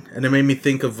Robin, and it made me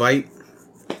think of Vite.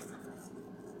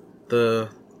 The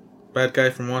bad guy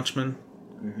from Watchmen.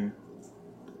 Mm-hmm.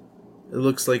 It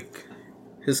looks like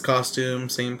his costume,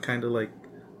 same kind of like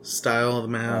style of the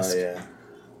mask. Oh yeah.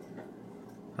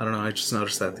 I don't know, I just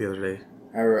noticed that the other day.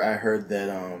 I heard that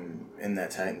in that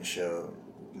Titan show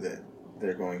that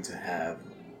they're going to have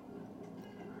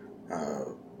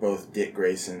both Dick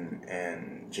Grayson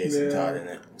and Jason Yeah. Todd in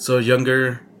it. So a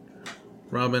younger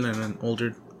Robin and an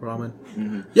older Robin.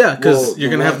 Mm-hmm. Yeah, because you're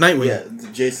gonna have Nightwing.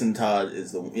 Yeah, Jason Todd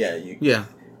is the Yeah.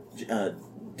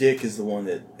 Dick is the one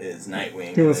that is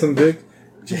Nightwing. You want some dick?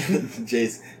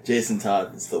 Jason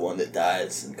Todd is the one that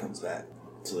dies and comes back.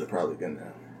 So they're probably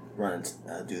gonna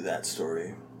do that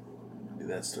story. Do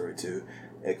that story too.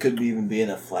 It could even be in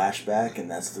a flashback, and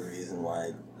that's the reason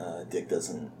why Dick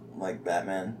doesn't like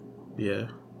Batman, Yeah.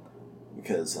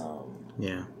 because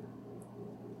Yeah.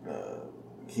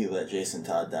 he let Jason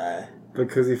Todd die.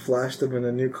 Because he flashed him in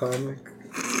a new comic.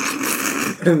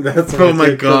 And that's why Oh my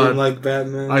Dick God. didn't like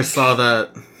Batman. I saw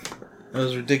that. That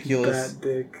was ridiculous. Bad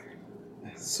dick.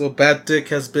 So Bat Dick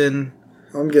has been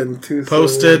I'm getting too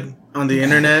posted sold. on the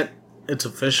internet. It's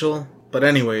official. But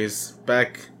anyways,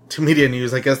 back to media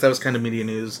news. I guess that was kind of media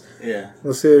news. Yeah.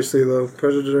 Well, seriously though,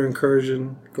 Predator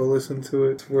Incursion, go listen to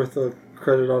it. It's worth a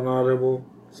credit on Audible.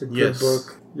 It's a good Yes.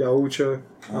 book. Yaucha.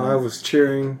 I was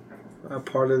cheering at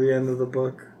part of the end of the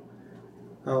book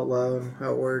out loud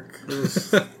at work. It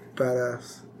was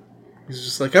badass. He's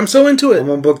just like, I'm so into it. I'm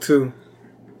on book 2.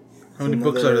 How many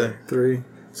books are there? 3.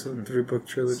 It's a 3-book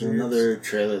trilogy. So another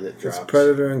trailer that It's dropped.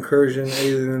 Predator Incursion,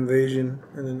 Alien Invasion,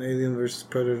 and then Alien vs.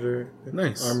 Predator.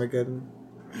 Nice. Armageddon.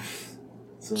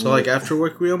 So like after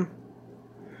Requiem?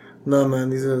 No, man,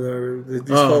 these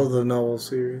follow the novel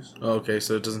series. Oh, okay,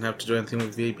 so it doesn't have to do anything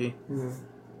with VAP? No,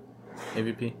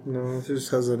 AVP? no, it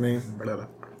just has a name.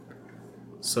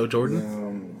 So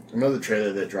Jordan? Another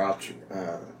trailer that dropped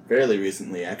fairly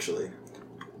recently, actually,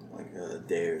 like a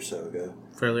day or so ago,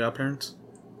 Fairly Odd Parents?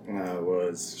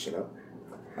 was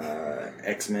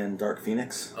X-Men Dark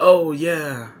Phoenix. Oh,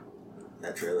 yeah.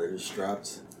 That trailer just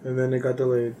dropped. And then it got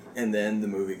delayed. And then the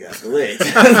movie got delayed.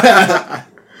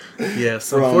 Yes,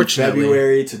 From unfortunately.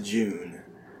 February to June.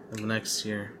 Of next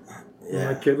year.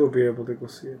 Yeah. My kid will be able to go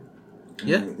see it.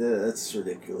 Yeah. That's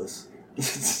ridiculous.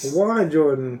 Why,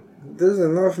 Jordan? There's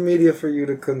enough media for you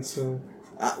to consume.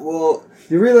 Well,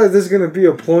 You realize there's going to be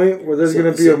a point where there's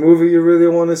going to be a movie you really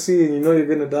want to see and you know you're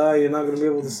going to die, you're not going to be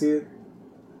able to see it?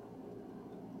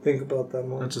 Think about that That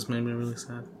moment. just made me really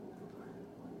sad.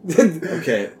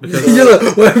 okay.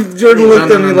 Jordan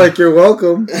looked at me like, you're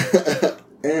welcome.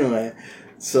 Anyway,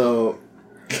 so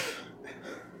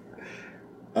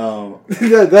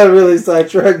that really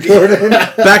sidetracked Jordan.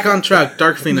 Back on track,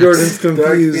 Dark Phoenix. Jordan's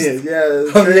confused.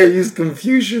 yeah, Used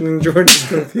confusion and Jordan's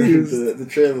confused. the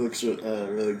trailer looks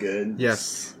really good.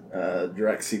 Yes.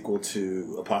 Direct sequel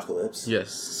to Apocalypse.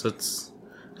 Yes. So it's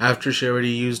after she already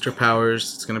used her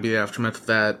powers, it's going to be the aftermath of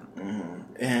that.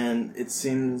 And it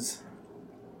seems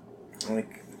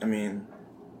like, I mean,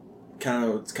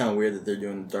 it's kind of weird that they're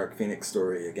doing the Dark Phoenix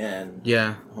story again.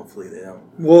 Yeah. Hopefully they don't.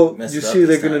 Well, mess you it up see,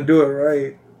 this they're going to time. do it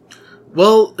right.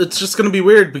 Well, it's just going to be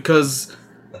weird because,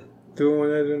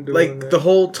 Doing it and doing like, it. the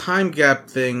whole time gap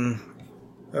thing,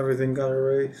 Everything got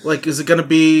erased. like, is it going to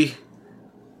be,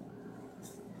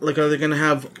 like, are they going to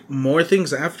have more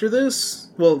things after this?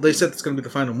 Well, they said it's going to be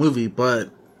the final movie, but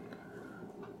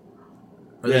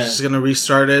are they just going to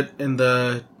restart it in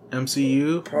the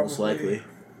MCU? Most likely.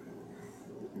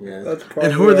 Yeah. That's probably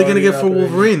And who are they going to already get for happening.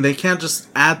 Wolverine? They can't just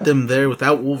add them there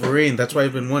without Wolverine. That's why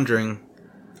I've been wondering.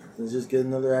 Let's just get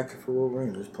another actor for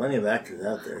Wolverine. There's plenty of actors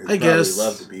out there who I probably guess.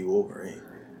 love to be Wolverine.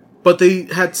 But they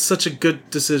had such a good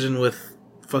decision with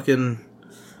fucking...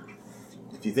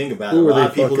 If you think about it, Who a were lot they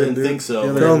of people fucking didn't do? think so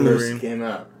Yeah, when tell it me. first came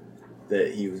out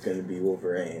that he was going to be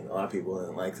Wolverine. A lot of people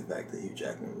didn't like the fact that Hugh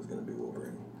Jackman was going to be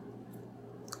Wolverine.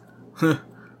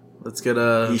 Let's get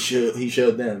a... He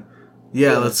showed them.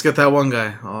 Yeah, let's get that one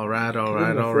guy. All right. The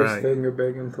first thing you're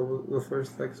begging until the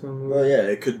first X-Men movie. Well, yeah,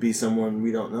 it could be someone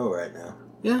we don't know right now.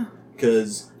 Yeah.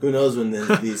 Because who knows when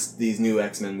these new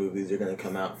X-Men movies are going to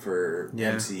come out for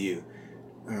MCU.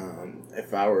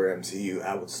 If I were MCU,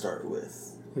 I would start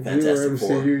with If Fantastic you were Four.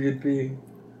 MCU, you'd be...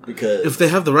 Because If they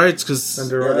have the rights, because And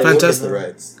they're yeah, right. they will get Fantastic... the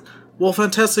rights. Well,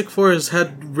 Fantastic Four has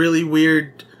had really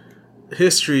weird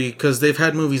history, because they've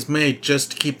had movies made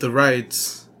just to keep the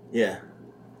rights. Yeah.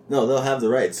 No, they'll have the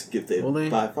rights if they Will they?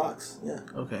 buy Fox. Yeah.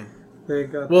 Okay. They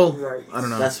got Well, the rights. I don't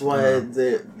know.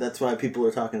 That's why people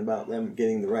are talking about them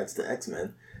getting the rights to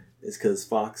X-Men, is because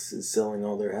Fox is selling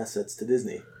all their assets to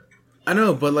Disney. I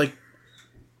know, but, like,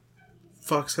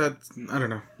 Fox had... I don't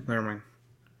know. Never mind.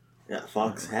 Yeah,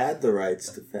 Fox had the rights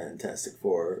to Fantastic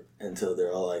Four until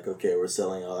they're all like, okay, we're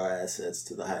selling all our assets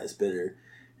to the highest bidder,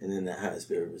 and then that highest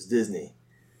bidder was Disney.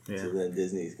 Yeah. So then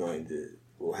Disney's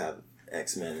will have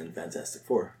X-Men and Fantastic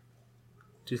Four.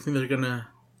 Do you think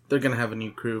they're gonna have a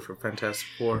new crew for Fantastic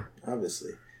Four?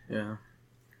 Obviously. Yeah.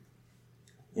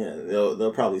 Yeah,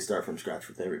 they'll probably start from scratch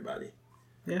with everybody.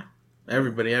 Yeah.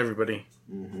 Everybody.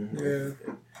 Mm-hmm.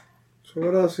 Yeah. So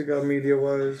what else you got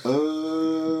media-wise?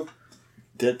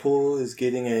 Deadpool is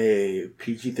getting a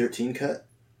PG-13 cut.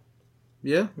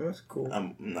 Yeah. That's cool.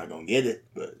 I'm not gonna get it,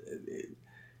 but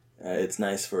it's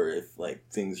nice for if like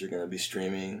things are gonna be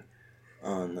streaming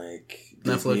on like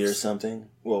Disney Netflix or something.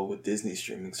 Well, with Disney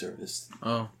streaming service,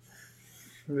 Oh.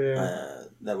 Yeah.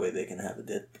 that way they can have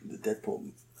the Deadpool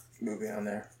movie on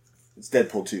there. It's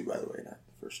Deadpool 2, by the way, not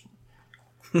the first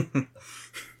one.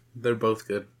 They're both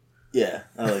good. Yeah,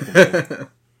 I like them.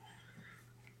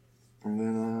 And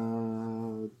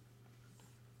then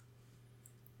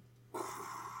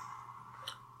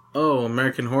Oh,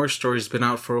 American Horror Story's been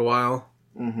out for a while.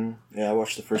 yeah, I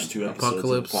watched the first 2 episodes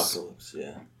Apocalypse. of Apocalypse.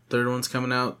 Yeah. Third one's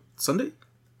coming out Sunday?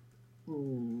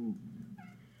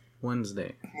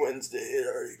 Wednesday. Wednesday, it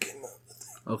already came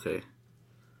out. Okay.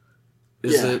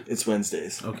 Is it? It's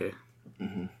Wednesdays. Okay.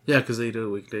 Mm-hmm. Yeah, because they do it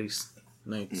weekdays,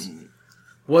 nights.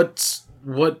 What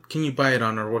can you buy it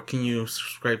on, or what can you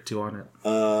subscribe to on it?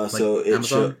 So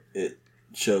Amazon? it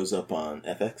shows up on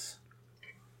FX.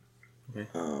 Okay.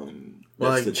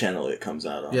 That's the channel it comes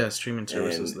out on. Yeah, streaming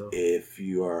services And though. if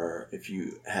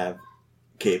you have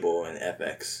cable and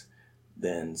FX,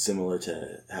 then similar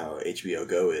to how HBO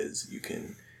Go is, you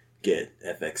can get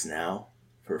FX Now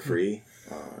for free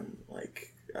on,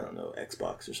 like, I don't know,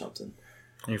 Xbox or something.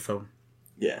 Your phone.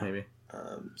 Yeah. Maybe.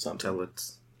 Something.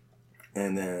 Tablets.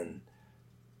 And then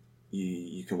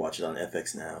you can watch it on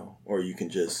FX Now, or you can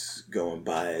just go and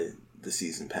buy the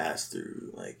season pass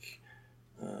through, like,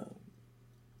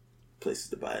 places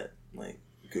to buy it, like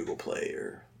Google Play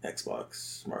or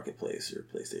Xbox Marketplace or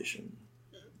PlayStation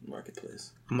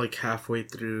Marketplace. I'm like halfway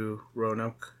through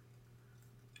Roanoke.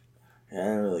 Yeah, I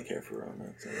don't really care for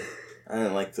Roanoke. So I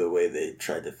didn't like the way they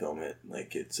tried to film it,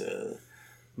 like it's a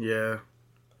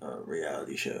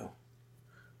reality show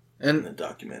and a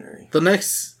documentary. The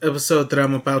next episode that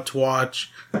I'm about to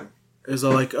watch is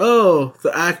all like, oh,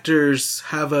 the actors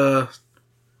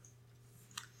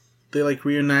they like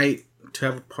reunite to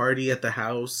have a party at the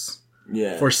house.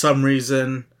 Yeah. For some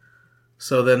reason.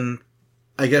 So then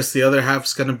I guess the other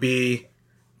half's going to be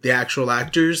the actual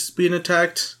actors being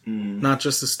attacked, not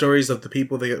just the stories of the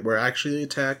people that were actually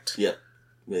attacked. Yep,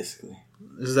 basically.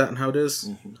 Is that how it is?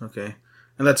 Mm-hmm. Okay.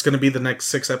 And that's going to be the next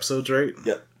 6 episodes, right?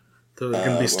 Yep. So they're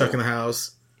going to be stuck in the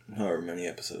house. However many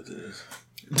episodes it is.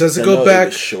 Does it go back...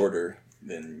 It was shorter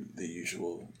than the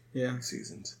usual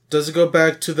seasons. Does it go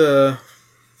back to the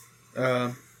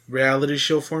reality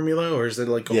show formula, or is it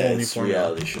like a whole new formula? Yeah,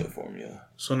 reality show formula.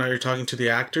 So now you're talking to the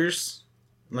actors?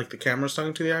 Like the camera's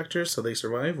talking to the actors so they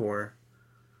survive, or?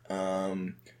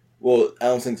 Well, I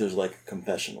don't think there's like a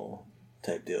confessional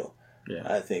type deal. Yeah.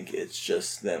 I think it's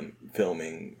just them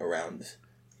filming around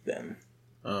them.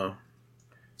 Oh.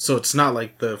 So it's not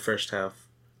like the first half?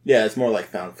 Yeah, it's more like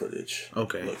found footage.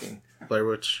 Okay. Looking. Blair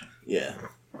Witch? Yeah.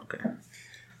 Okay.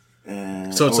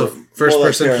 So it's a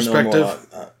first-person perspective?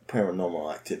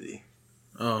 Paranormal Activity.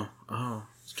 Oh.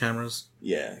 Cameras?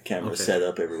 Yeah, cameras set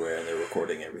up everywhere and they're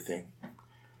recording everything.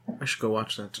 I should go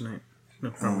watch that tonight.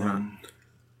 No, probably not.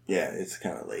 Yeah, it's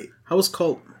kind of late. How was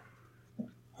Cult?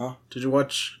 Huh? Did you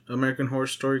watch American Horror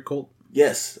Story Cult?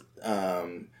 Yes.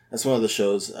 That's one of the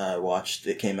shows I watched.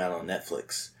 It came out on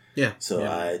Netflix. Yeah. So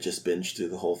I just binged through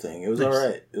the whole thing. It was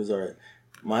alright.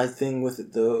 My thing with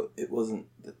it, though, it wasn't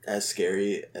as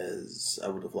scary as I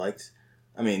would have liked.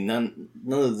 I mean, none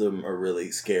of them are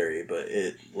really scary, but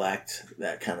it lacked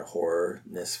that kind of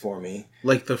horror-ness for me.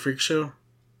 Like the Freak Show?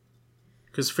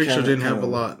 Because Freak Show didn't have a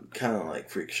lot. Kind of like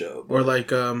Freak Show. Or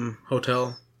like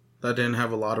Hotel. That didn't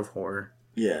have a lot of horror.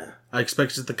 Yeah. I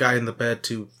expected the guy in the bed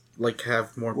to like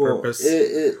have more purpose.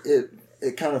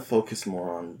 It kind of focused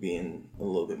more on being a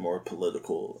little bit more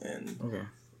political and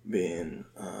being...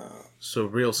 so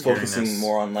real scariness. Focusing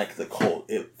more on like the cult.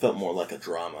 It felt more like a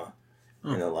drama.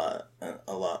 And a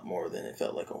lot more than it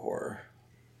felt like a horror.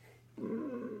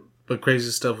 But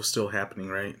crazy stuff was still happening,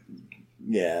 right?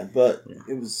 Yeah, but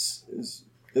it was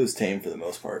tame for the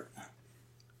most part.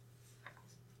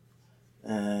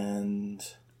 And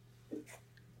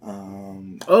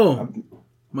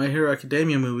My Hero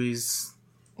Academia movies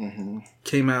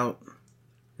came out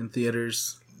in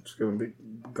theaters. It's gonna be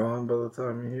gone by the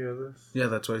time you hear this. Yeah,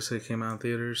 that's why I say it came out in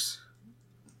theaters.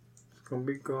 It's gonna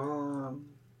be gone.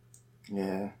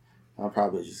 Yeah, I'll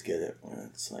probably just get it when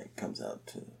it's like comes out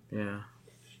to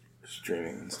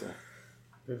streaming and stuff.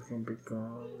 It's gonna be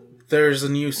gone. There's a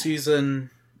new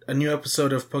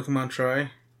episode of Pokemon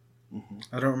Try.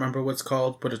 I don't remember what it's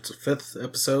called, but it's a 5th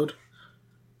episode.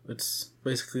 It's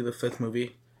basically the 5th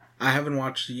movie. I haven't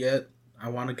watched it yet. I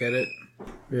want to get it.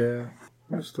 Yeah,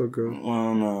 it's still good.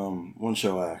 One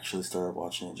show I actually started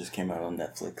watching, it just came out on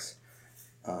Netflix.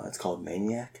 It's called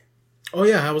Maniac. Oh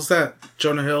yeah, how was that?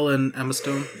 Jonah Hill and Emma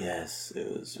Stone? Yes,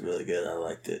 it was really good. I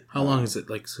liked it. How long is it?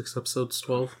 Like 6 episodes?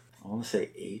 12? I want to say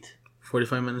 8.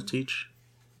 45 minutes each?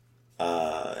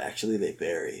 Actually they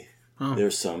vary. Oh.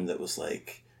 There's some that was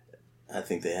like, I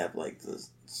think they have like the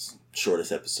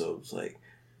shortest episodes, like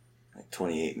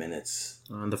 28 minutes.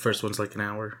 The first one's like an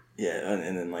hour. Yeah,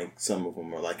 and then like some of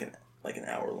them are like an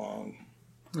hour long.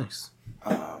 Nice.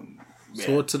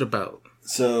 So what's it about?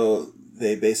 So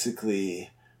they basically,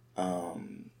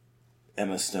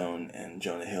 Emma Stone and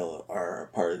Jonah Hill are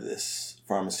part of this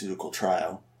pharmaceutical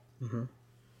trial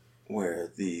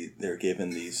where they're given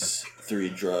these 3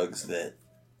 drugs that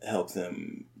help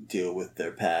them deal with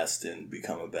their past and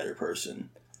become a better person.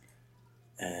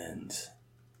 And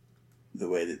the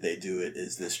way that they do it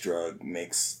is this drug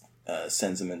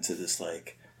sends them into this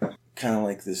like kind of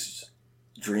like this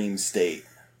dream state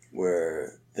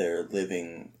where they're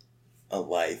living a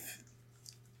life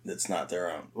that's not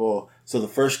their own. Well, so the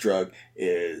first drug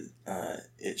is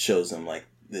it shows them like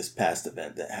this past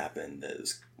event that happened that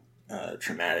was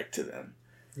traumatic to them.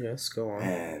 Yes, go on.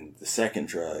 And the second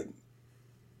drug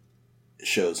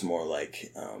shows more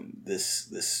like this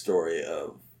story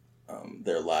of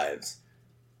their lives.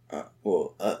 A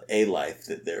life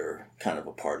that they're kind of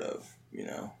a part of, you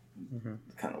know,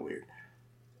 kind of weird.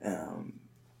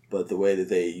 But the way that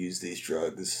they use these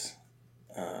drugs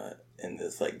in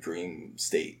this like dream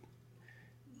state,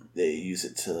 they use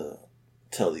it to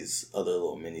tell these other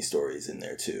little mini stories in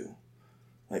there too.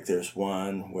 Like there's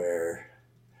one where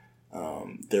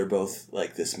they're both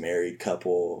like this married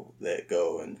couple that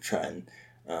go and try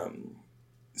and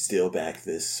steal back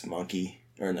this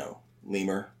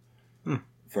lemur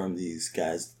from these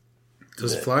guys.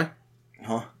 Does it fly?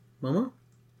 Huh? Mama?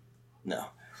 No.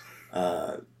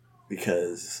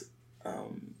 Because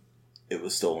it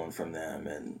was stolen from them,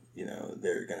 and you know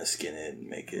they're gonna skin it and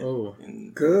make it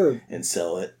good and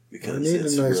sell it because I need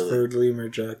it's a nice really, furred lemur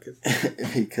jacket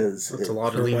because that's a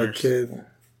lot for of my lemurs. kid.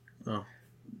 Oh,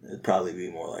 it'd probably be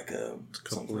more like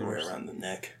something to wear lemurs around the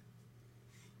neck.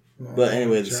 No, But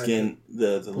anyway, the jacket. skin,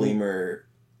 the lemur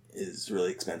is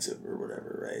really expensive or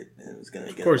whatever, right? And it's gonna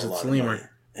get Of course, them a it's lot lemur. of money.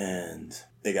 And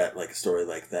they got like a story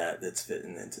like that's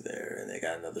fitting into there, and they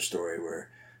got another story where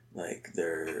like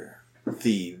they're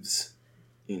thieves,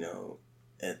 you know,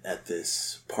 at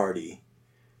this party,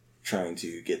 trying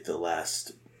to get the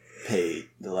last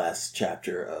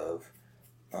chapter of,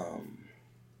 I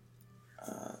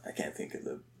can't think of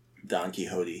the Don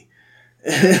Quixote.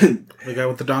 the guy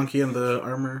with the donkey and the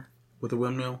armor with the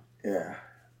windmill. Yeah,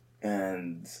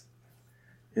 and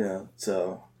you know,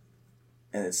 so,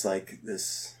 and it's like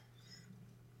this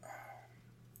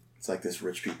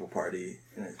rich people party,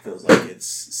 and it feels like it's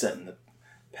set in the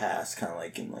past, kind of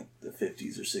like in like the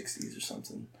 50s or 60s or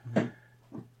something.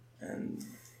 And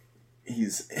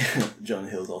Jonah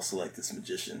Hill's also like this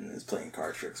magician and is playing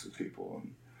card tricks with people,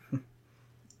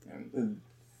 and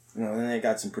you know, and they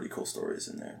got some pretty cool stories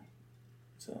in there.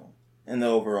 So, and the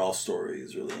overall story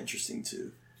is really interesting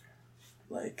too.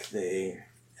 Like they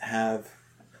have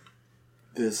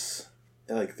this,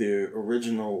 like the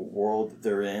original world that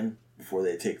they're in before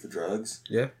they take the drugs.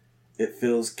 Yeah. It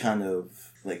feels kind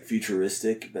of like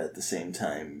futuristic, but at the same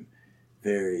time,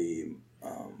 very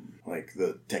like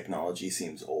the technology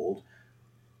seems old,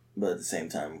 but at the same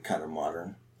time, kind of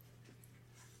modern.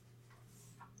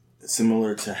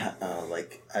 Similar to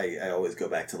like I always go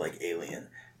back to like Alien,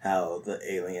 how the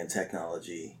alien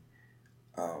technology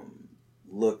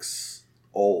looks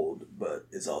old, but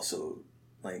is also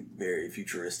like very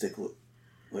futuristic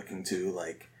looking too.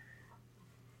 Like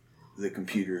the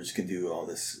computers can do all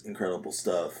this incredible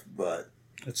stuff, but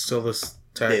It's still this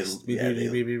text.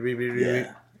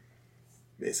 yeah,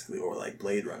 basically, or like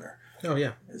Blade Runner Oh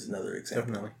yeah, is another example.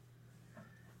 definitely.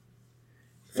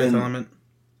 Fifth Element.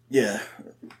 Yeah.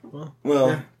 Well,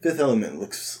 Well, Fifth Element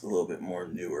looks a little bit more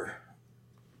newer.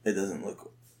 It doesn't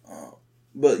look,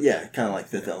 but yeah, kind of like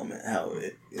Fifth Element, how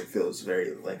it feels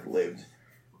very like lived.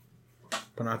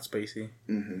 but not spacey.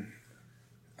 Mm-hmm.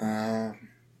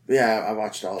 Yeah, I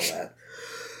watched all of that.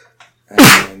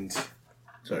 And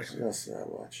Sorry. what else did I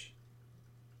watch?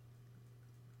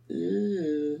 I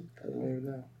don't even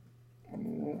know.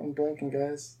 I'm blanking,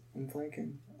 guys. I'm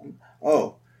blanking.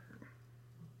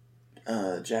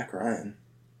 Jack Ryan.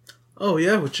 Oh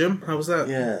yeah, with Jim. How was that?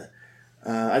 Yeah.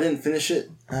 I didn't finish it.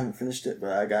 I haven't finished it,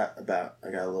 but I got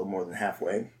a little more than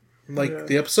halfway. Like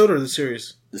the episode or the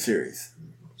series? The series.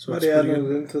 So Somebody it's pretty added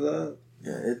good. into that.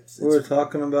 Yeah, it's We were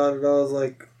talking about it. I was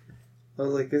like,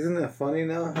 isn't it funny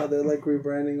now how they're like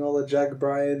rebranding all the Jack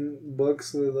Bryan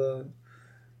books with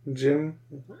Jim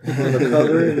on the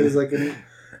cover, and he's like,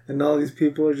 and all these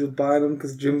people are just buying them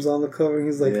because Jim's on the cover, and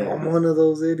he's like, Yeah. I'm one of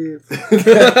those idiots.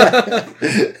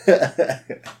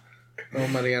 Oh,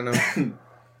 Mariano.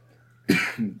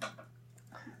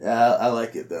 Yeah, I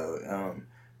like it though.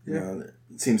 You know,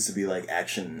 it seems to be like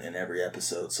action in every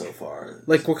episode so far.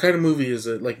 Like, what kind of movie is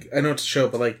it? Like, I know it's a show,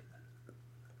 but like,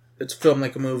 it's filmed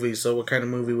like a movie. So, what kind of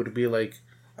movie would it be? Like,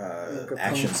 Like a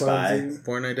action Tom spy, Clancy.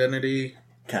 Born Identity,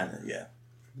 kind of. Yeah,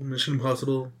 Mission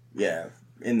Impossible. yeah.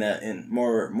 In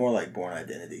more like Born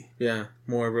Identity. Yeah,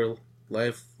 more real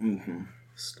life Mm-hmm.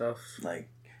 stuff. Like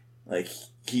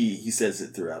he says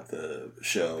it throughout the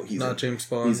show. He's Not James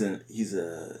Bond. He's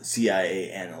a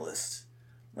CIA analyst.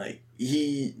 Like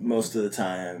he most of the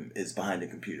time is behind a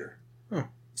computer. Oh.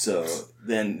 So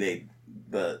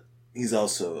but he's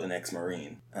also an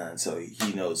ex-Marine, and so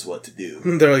he knows what to do.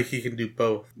 They're like, he can do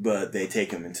both. But they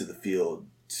take him into the field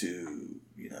to,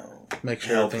 you know, Make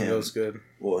sure help everything him. goes good.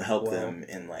 Will help Wow. them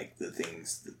in like the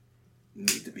things that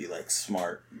need to be like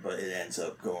smart, but it ends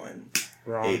up going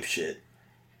Wrong. ape shit.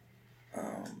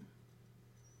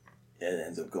 It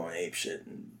ends up going ape shit,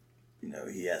 and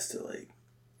he has to like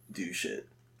do shit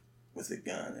with a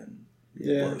gun and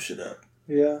blow shit up.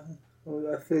 Yeah,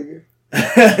 well, I figure.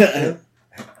 Yeah.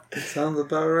 Sounds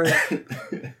about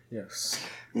right. Yes.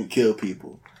 And kill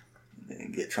people.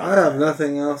 And get I have traumatized.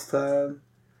 nothing else to add.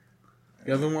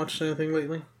 You haven't watched anything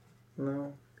lately?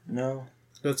 No. No.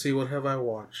 Let's see, what have I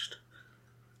watched?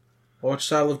 I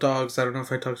watched Isle of Dogs. I don't know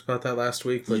if I talked about that last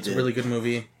week, but You it's did. a really good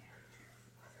movie.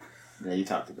 Yeah, you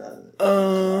talked about it.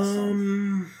 last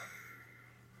time.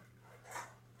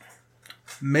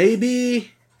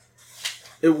 Maybe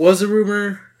it was a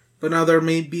rumor, but now they're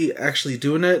maybe actually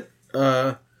doing it.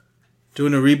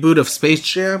 Doing a reboot of Space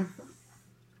Jam.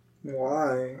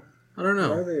 Why? I don't Why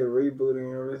know. are they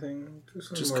rebooting everything? Do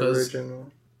something Just more 'cause-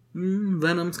 original.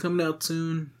 Venom's coming out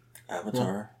soon.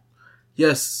 Avatar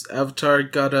Yes, Avatar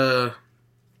got a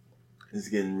is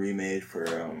getting remade for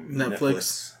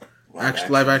Netflix. Netflix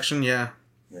live action. Yeah.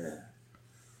 Yeah.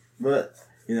 But,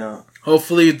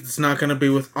 Hopefully, it's not going to be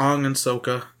with Aang and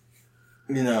Sokka.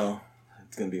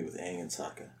 it's going to be with Aang and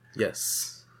Sokka.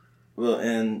 Yes. Well,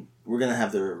 and we're going to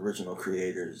have the original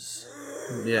creators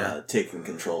Yeah. taking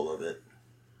control of it.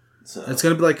 So It's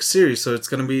going to be like a series, so it's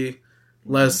going to be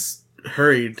less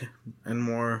hurried and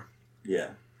more.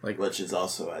 yeah, like, which is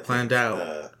also, I think, planned out.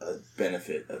 a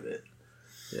benefit of it.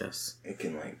 Yes. It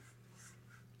can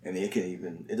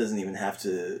it doesn't even have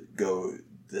to go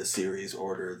the series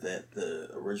order that the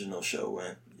original show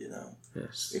went,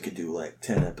 Yes. It could do like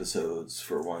 10 episodes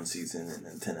for one season and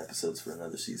then 10 episodes for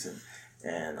another season,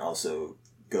 and also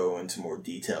go into more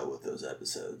detail with those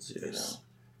episodes, Yes.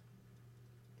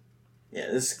 Yeah,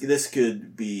 this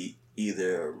could be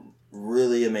either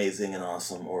really amazing and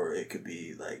awesome, or it could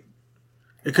be like...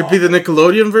 It could be the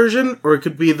Nickelodeon version, or it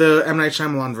could be the M. Night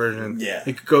Shyamalan version. Yeah.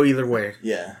 It could go either way.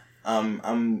 Yeah. I'm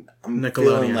Nickelodeon.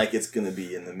 feeling like it's going to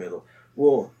be in the middle.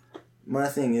 Well, my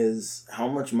thing is, how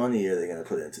much money are they going to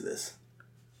put into this?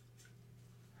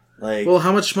 Like, Well,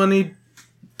 how much money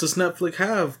does Netflix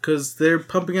have? Because they're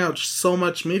pumping out so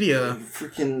much media.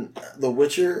 freaking The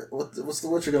Witcher? What's The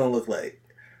Witcher going to look like?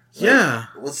 Yeah.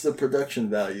 What's the production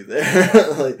value there?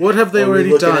 Like, What have they are we already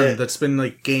looking done at- that's been,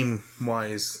 like,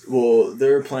 game-wise? Well,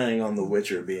 they're planning on The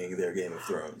Witcher being their Game of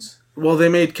Thrones. Well, they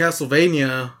made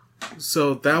Castlevania,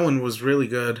 so that one was really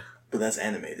good. But that's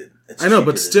animated. It's I know, cheaper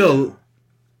but to still- do.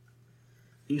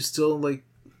 You still, like...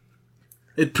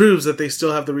 It proves that they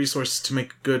still have the resources to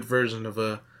make a good version of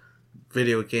a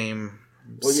video game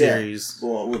series. Yeah.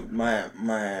 Well, with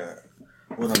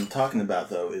what I'm talking about,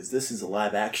 though, is this is a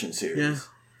live-action series. Yeah.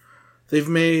 They've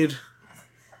made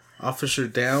Officer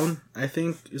Down, I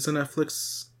think, is a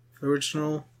Netflix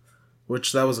original,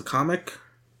 which that was a comic.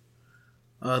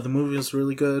 The movie was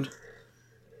really good.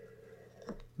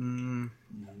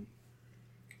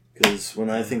 Because when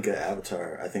I think of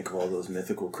Avatar, I think of all those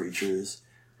mythical creatures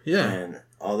Yeah. and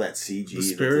all that CG The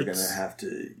that they're going spirits. to have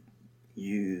to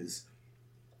use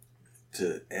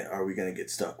to... Are we going to get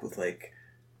stuck with, like,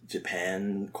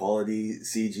 Japan quality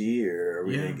CG, or are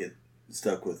we Yeah. going to get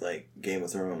stuck with, like, Game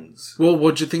of Thrones? Well,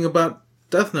 what'd you think about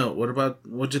Death Note?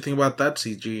 What'd you think about that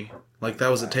CG? Like, that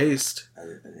was a taste. I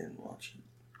didn't watch it.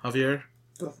 Javier?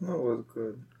 Death Note was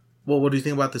good. Well, what do you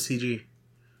think about the CG?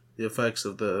 The effects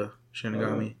of the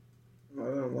Shinigami? I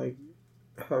don't like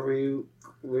how he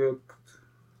looked.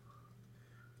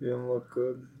 He didn't look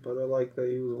good, but I like that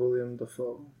he was William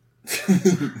Dafoe.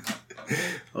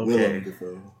 Willem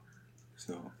Dafoe. There's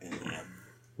no N-E-M.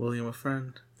 William a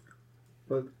friend.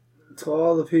 But to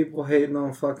all the people hating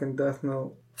on fucking Death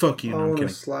Note, Fuck you, I no, I'm want to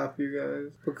kidding. slap you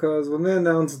guys. Because when they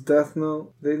announced Death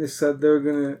Note, they just said they were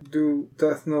going to do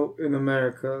Death Note in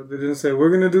America. They didn't say, we're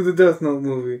going to do the Death Note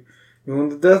movie. You want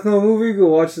the Death Note movie? Go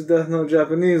watch the Death Note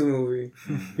Japanese movie.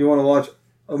 You want to watch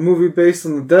a movie based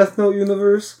on the Death Note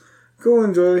universe? Go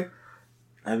enjoy.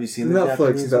 Have you seen the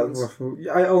Netflix Japanese got ones?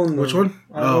 I own them. Which one?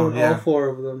 I Oh, own yeah. all 4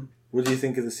 of them. What do you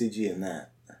think of the CG in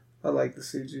that? I like the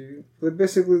CG. They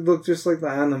basically look just like the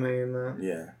anime in that.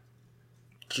 Yeah.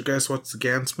 Did you guys watch the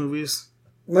Gantz movies?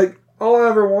 Like, all I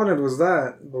ever wanted was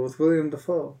that, but with William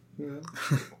Dafoe. You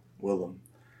know? Willem.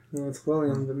 No, it's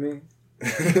William to me.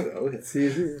 Oh, yeah. It's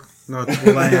easier. No, it's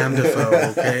William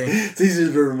Dafoe, okay? It's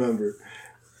easier to remember.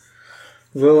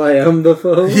 Will I am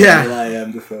Dafoe? Yeah. Will I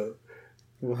am Dafoe.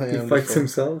 He fights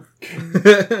himself.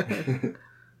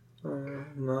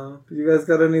 No. You guys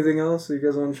got anything else? You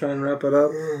guys want to try and wrap it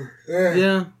up?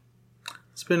 Yeah.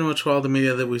 It's pretty much all the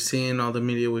media that we've seen, all the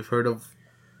media we've heard of.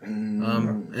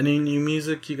 Any new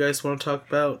music you guys want to talk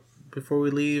about before we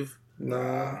leave?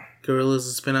 Nah. Gorillaz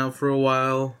has been out for a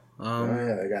while. Oh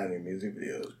yeah, I got a new music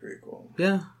video. It was pretty cool.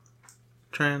 Yeah.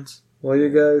 Trans. Well, you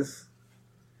guys,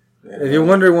 Yeah. if you're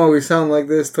wondering why we sound like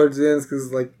this towards the end, it's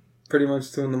because, like, pretty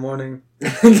much 2 in the morning.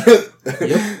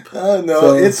 Yep. Oh no,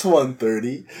 So- it's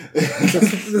 1:30.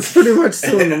 It's pretty much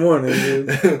 2 in the morning, dude.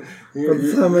 By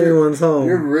the time anyone's home.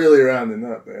 You're really rounding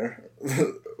up there.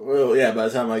 Well, yeah, by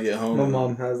the time I get home. My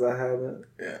mom has that habit.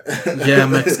 Yeah. Yeah,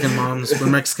 Mexican moms. We're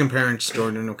Mexican parents,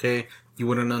 Jordan, okay? You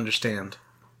wouldn't understand.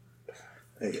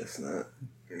 I guess not.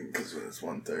 Because when it's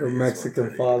 1:30. Or it's Mexican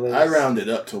 1:30. fathers. I rounded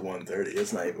up to 1:30.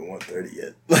 It's not even 1:30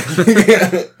 yet.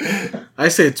 I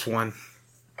say it's 1.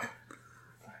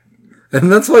 And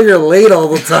that's why you're late all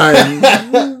the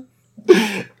time.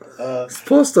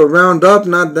 Supposed to round up,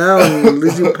 not down. At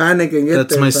least you panic and get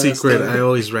That's there my faster. secret. I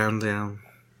always round down.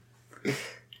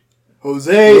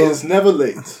 Jose is never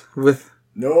late. With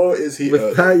Nor is he with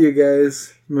early. that, you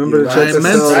guys, remember to He check knows us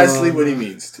meant- out. precisely what he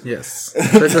means to. Yes.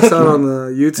 Check us out on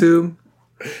the YouTube.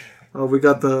 We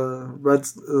got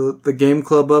the game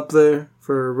club up there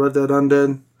for Red Dead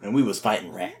Undead. And we was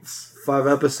fighting rats. 5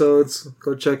 episodes.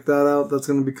 Go check that out. That's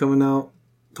going to be coming out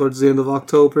towards the end of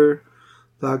October.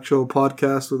 The actual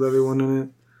podcast with everyone in it.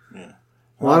 Yeah.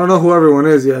 Well, I don't know who everyone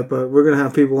is yet, but we're going to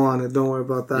have people on it. Don't worry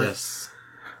about that. Yes.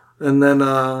 And then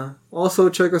also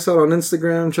check us out on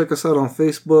Instagram. Check us out on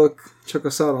Facebook. Check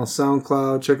us out on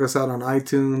SoundCloud. Check us out on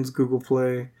iTunes, Google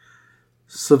Play.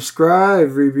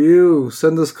 Subscribe, review,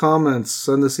 send us comments,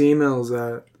 send us emails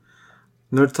at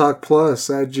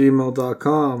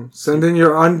nerdtalkplus@gmail.com. Send in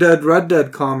your Undead Red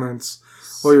Dead comments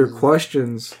or your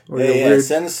questions or your Yeah, weird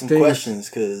send us some things. questions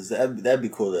because that'd be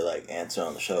cool to like answer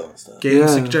on the show and stuff. Game Yeah.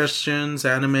 suggestions,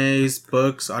 animes,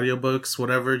 books, audiobooks,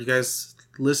 whatever you guys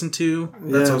listen to.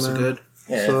 That's Yeah, also man. good.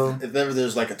 Yeah, So- if ever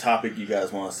there's like a topic you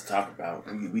guys want us to talk about,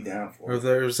 we down for Or it. if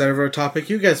there's ever a topic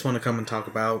you guys want to come and talk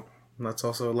about, let's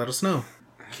also let us know.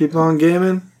 Keep on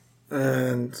gaming,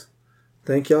 and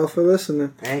thank y'all for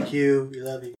listening. Thank you. We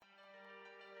love you.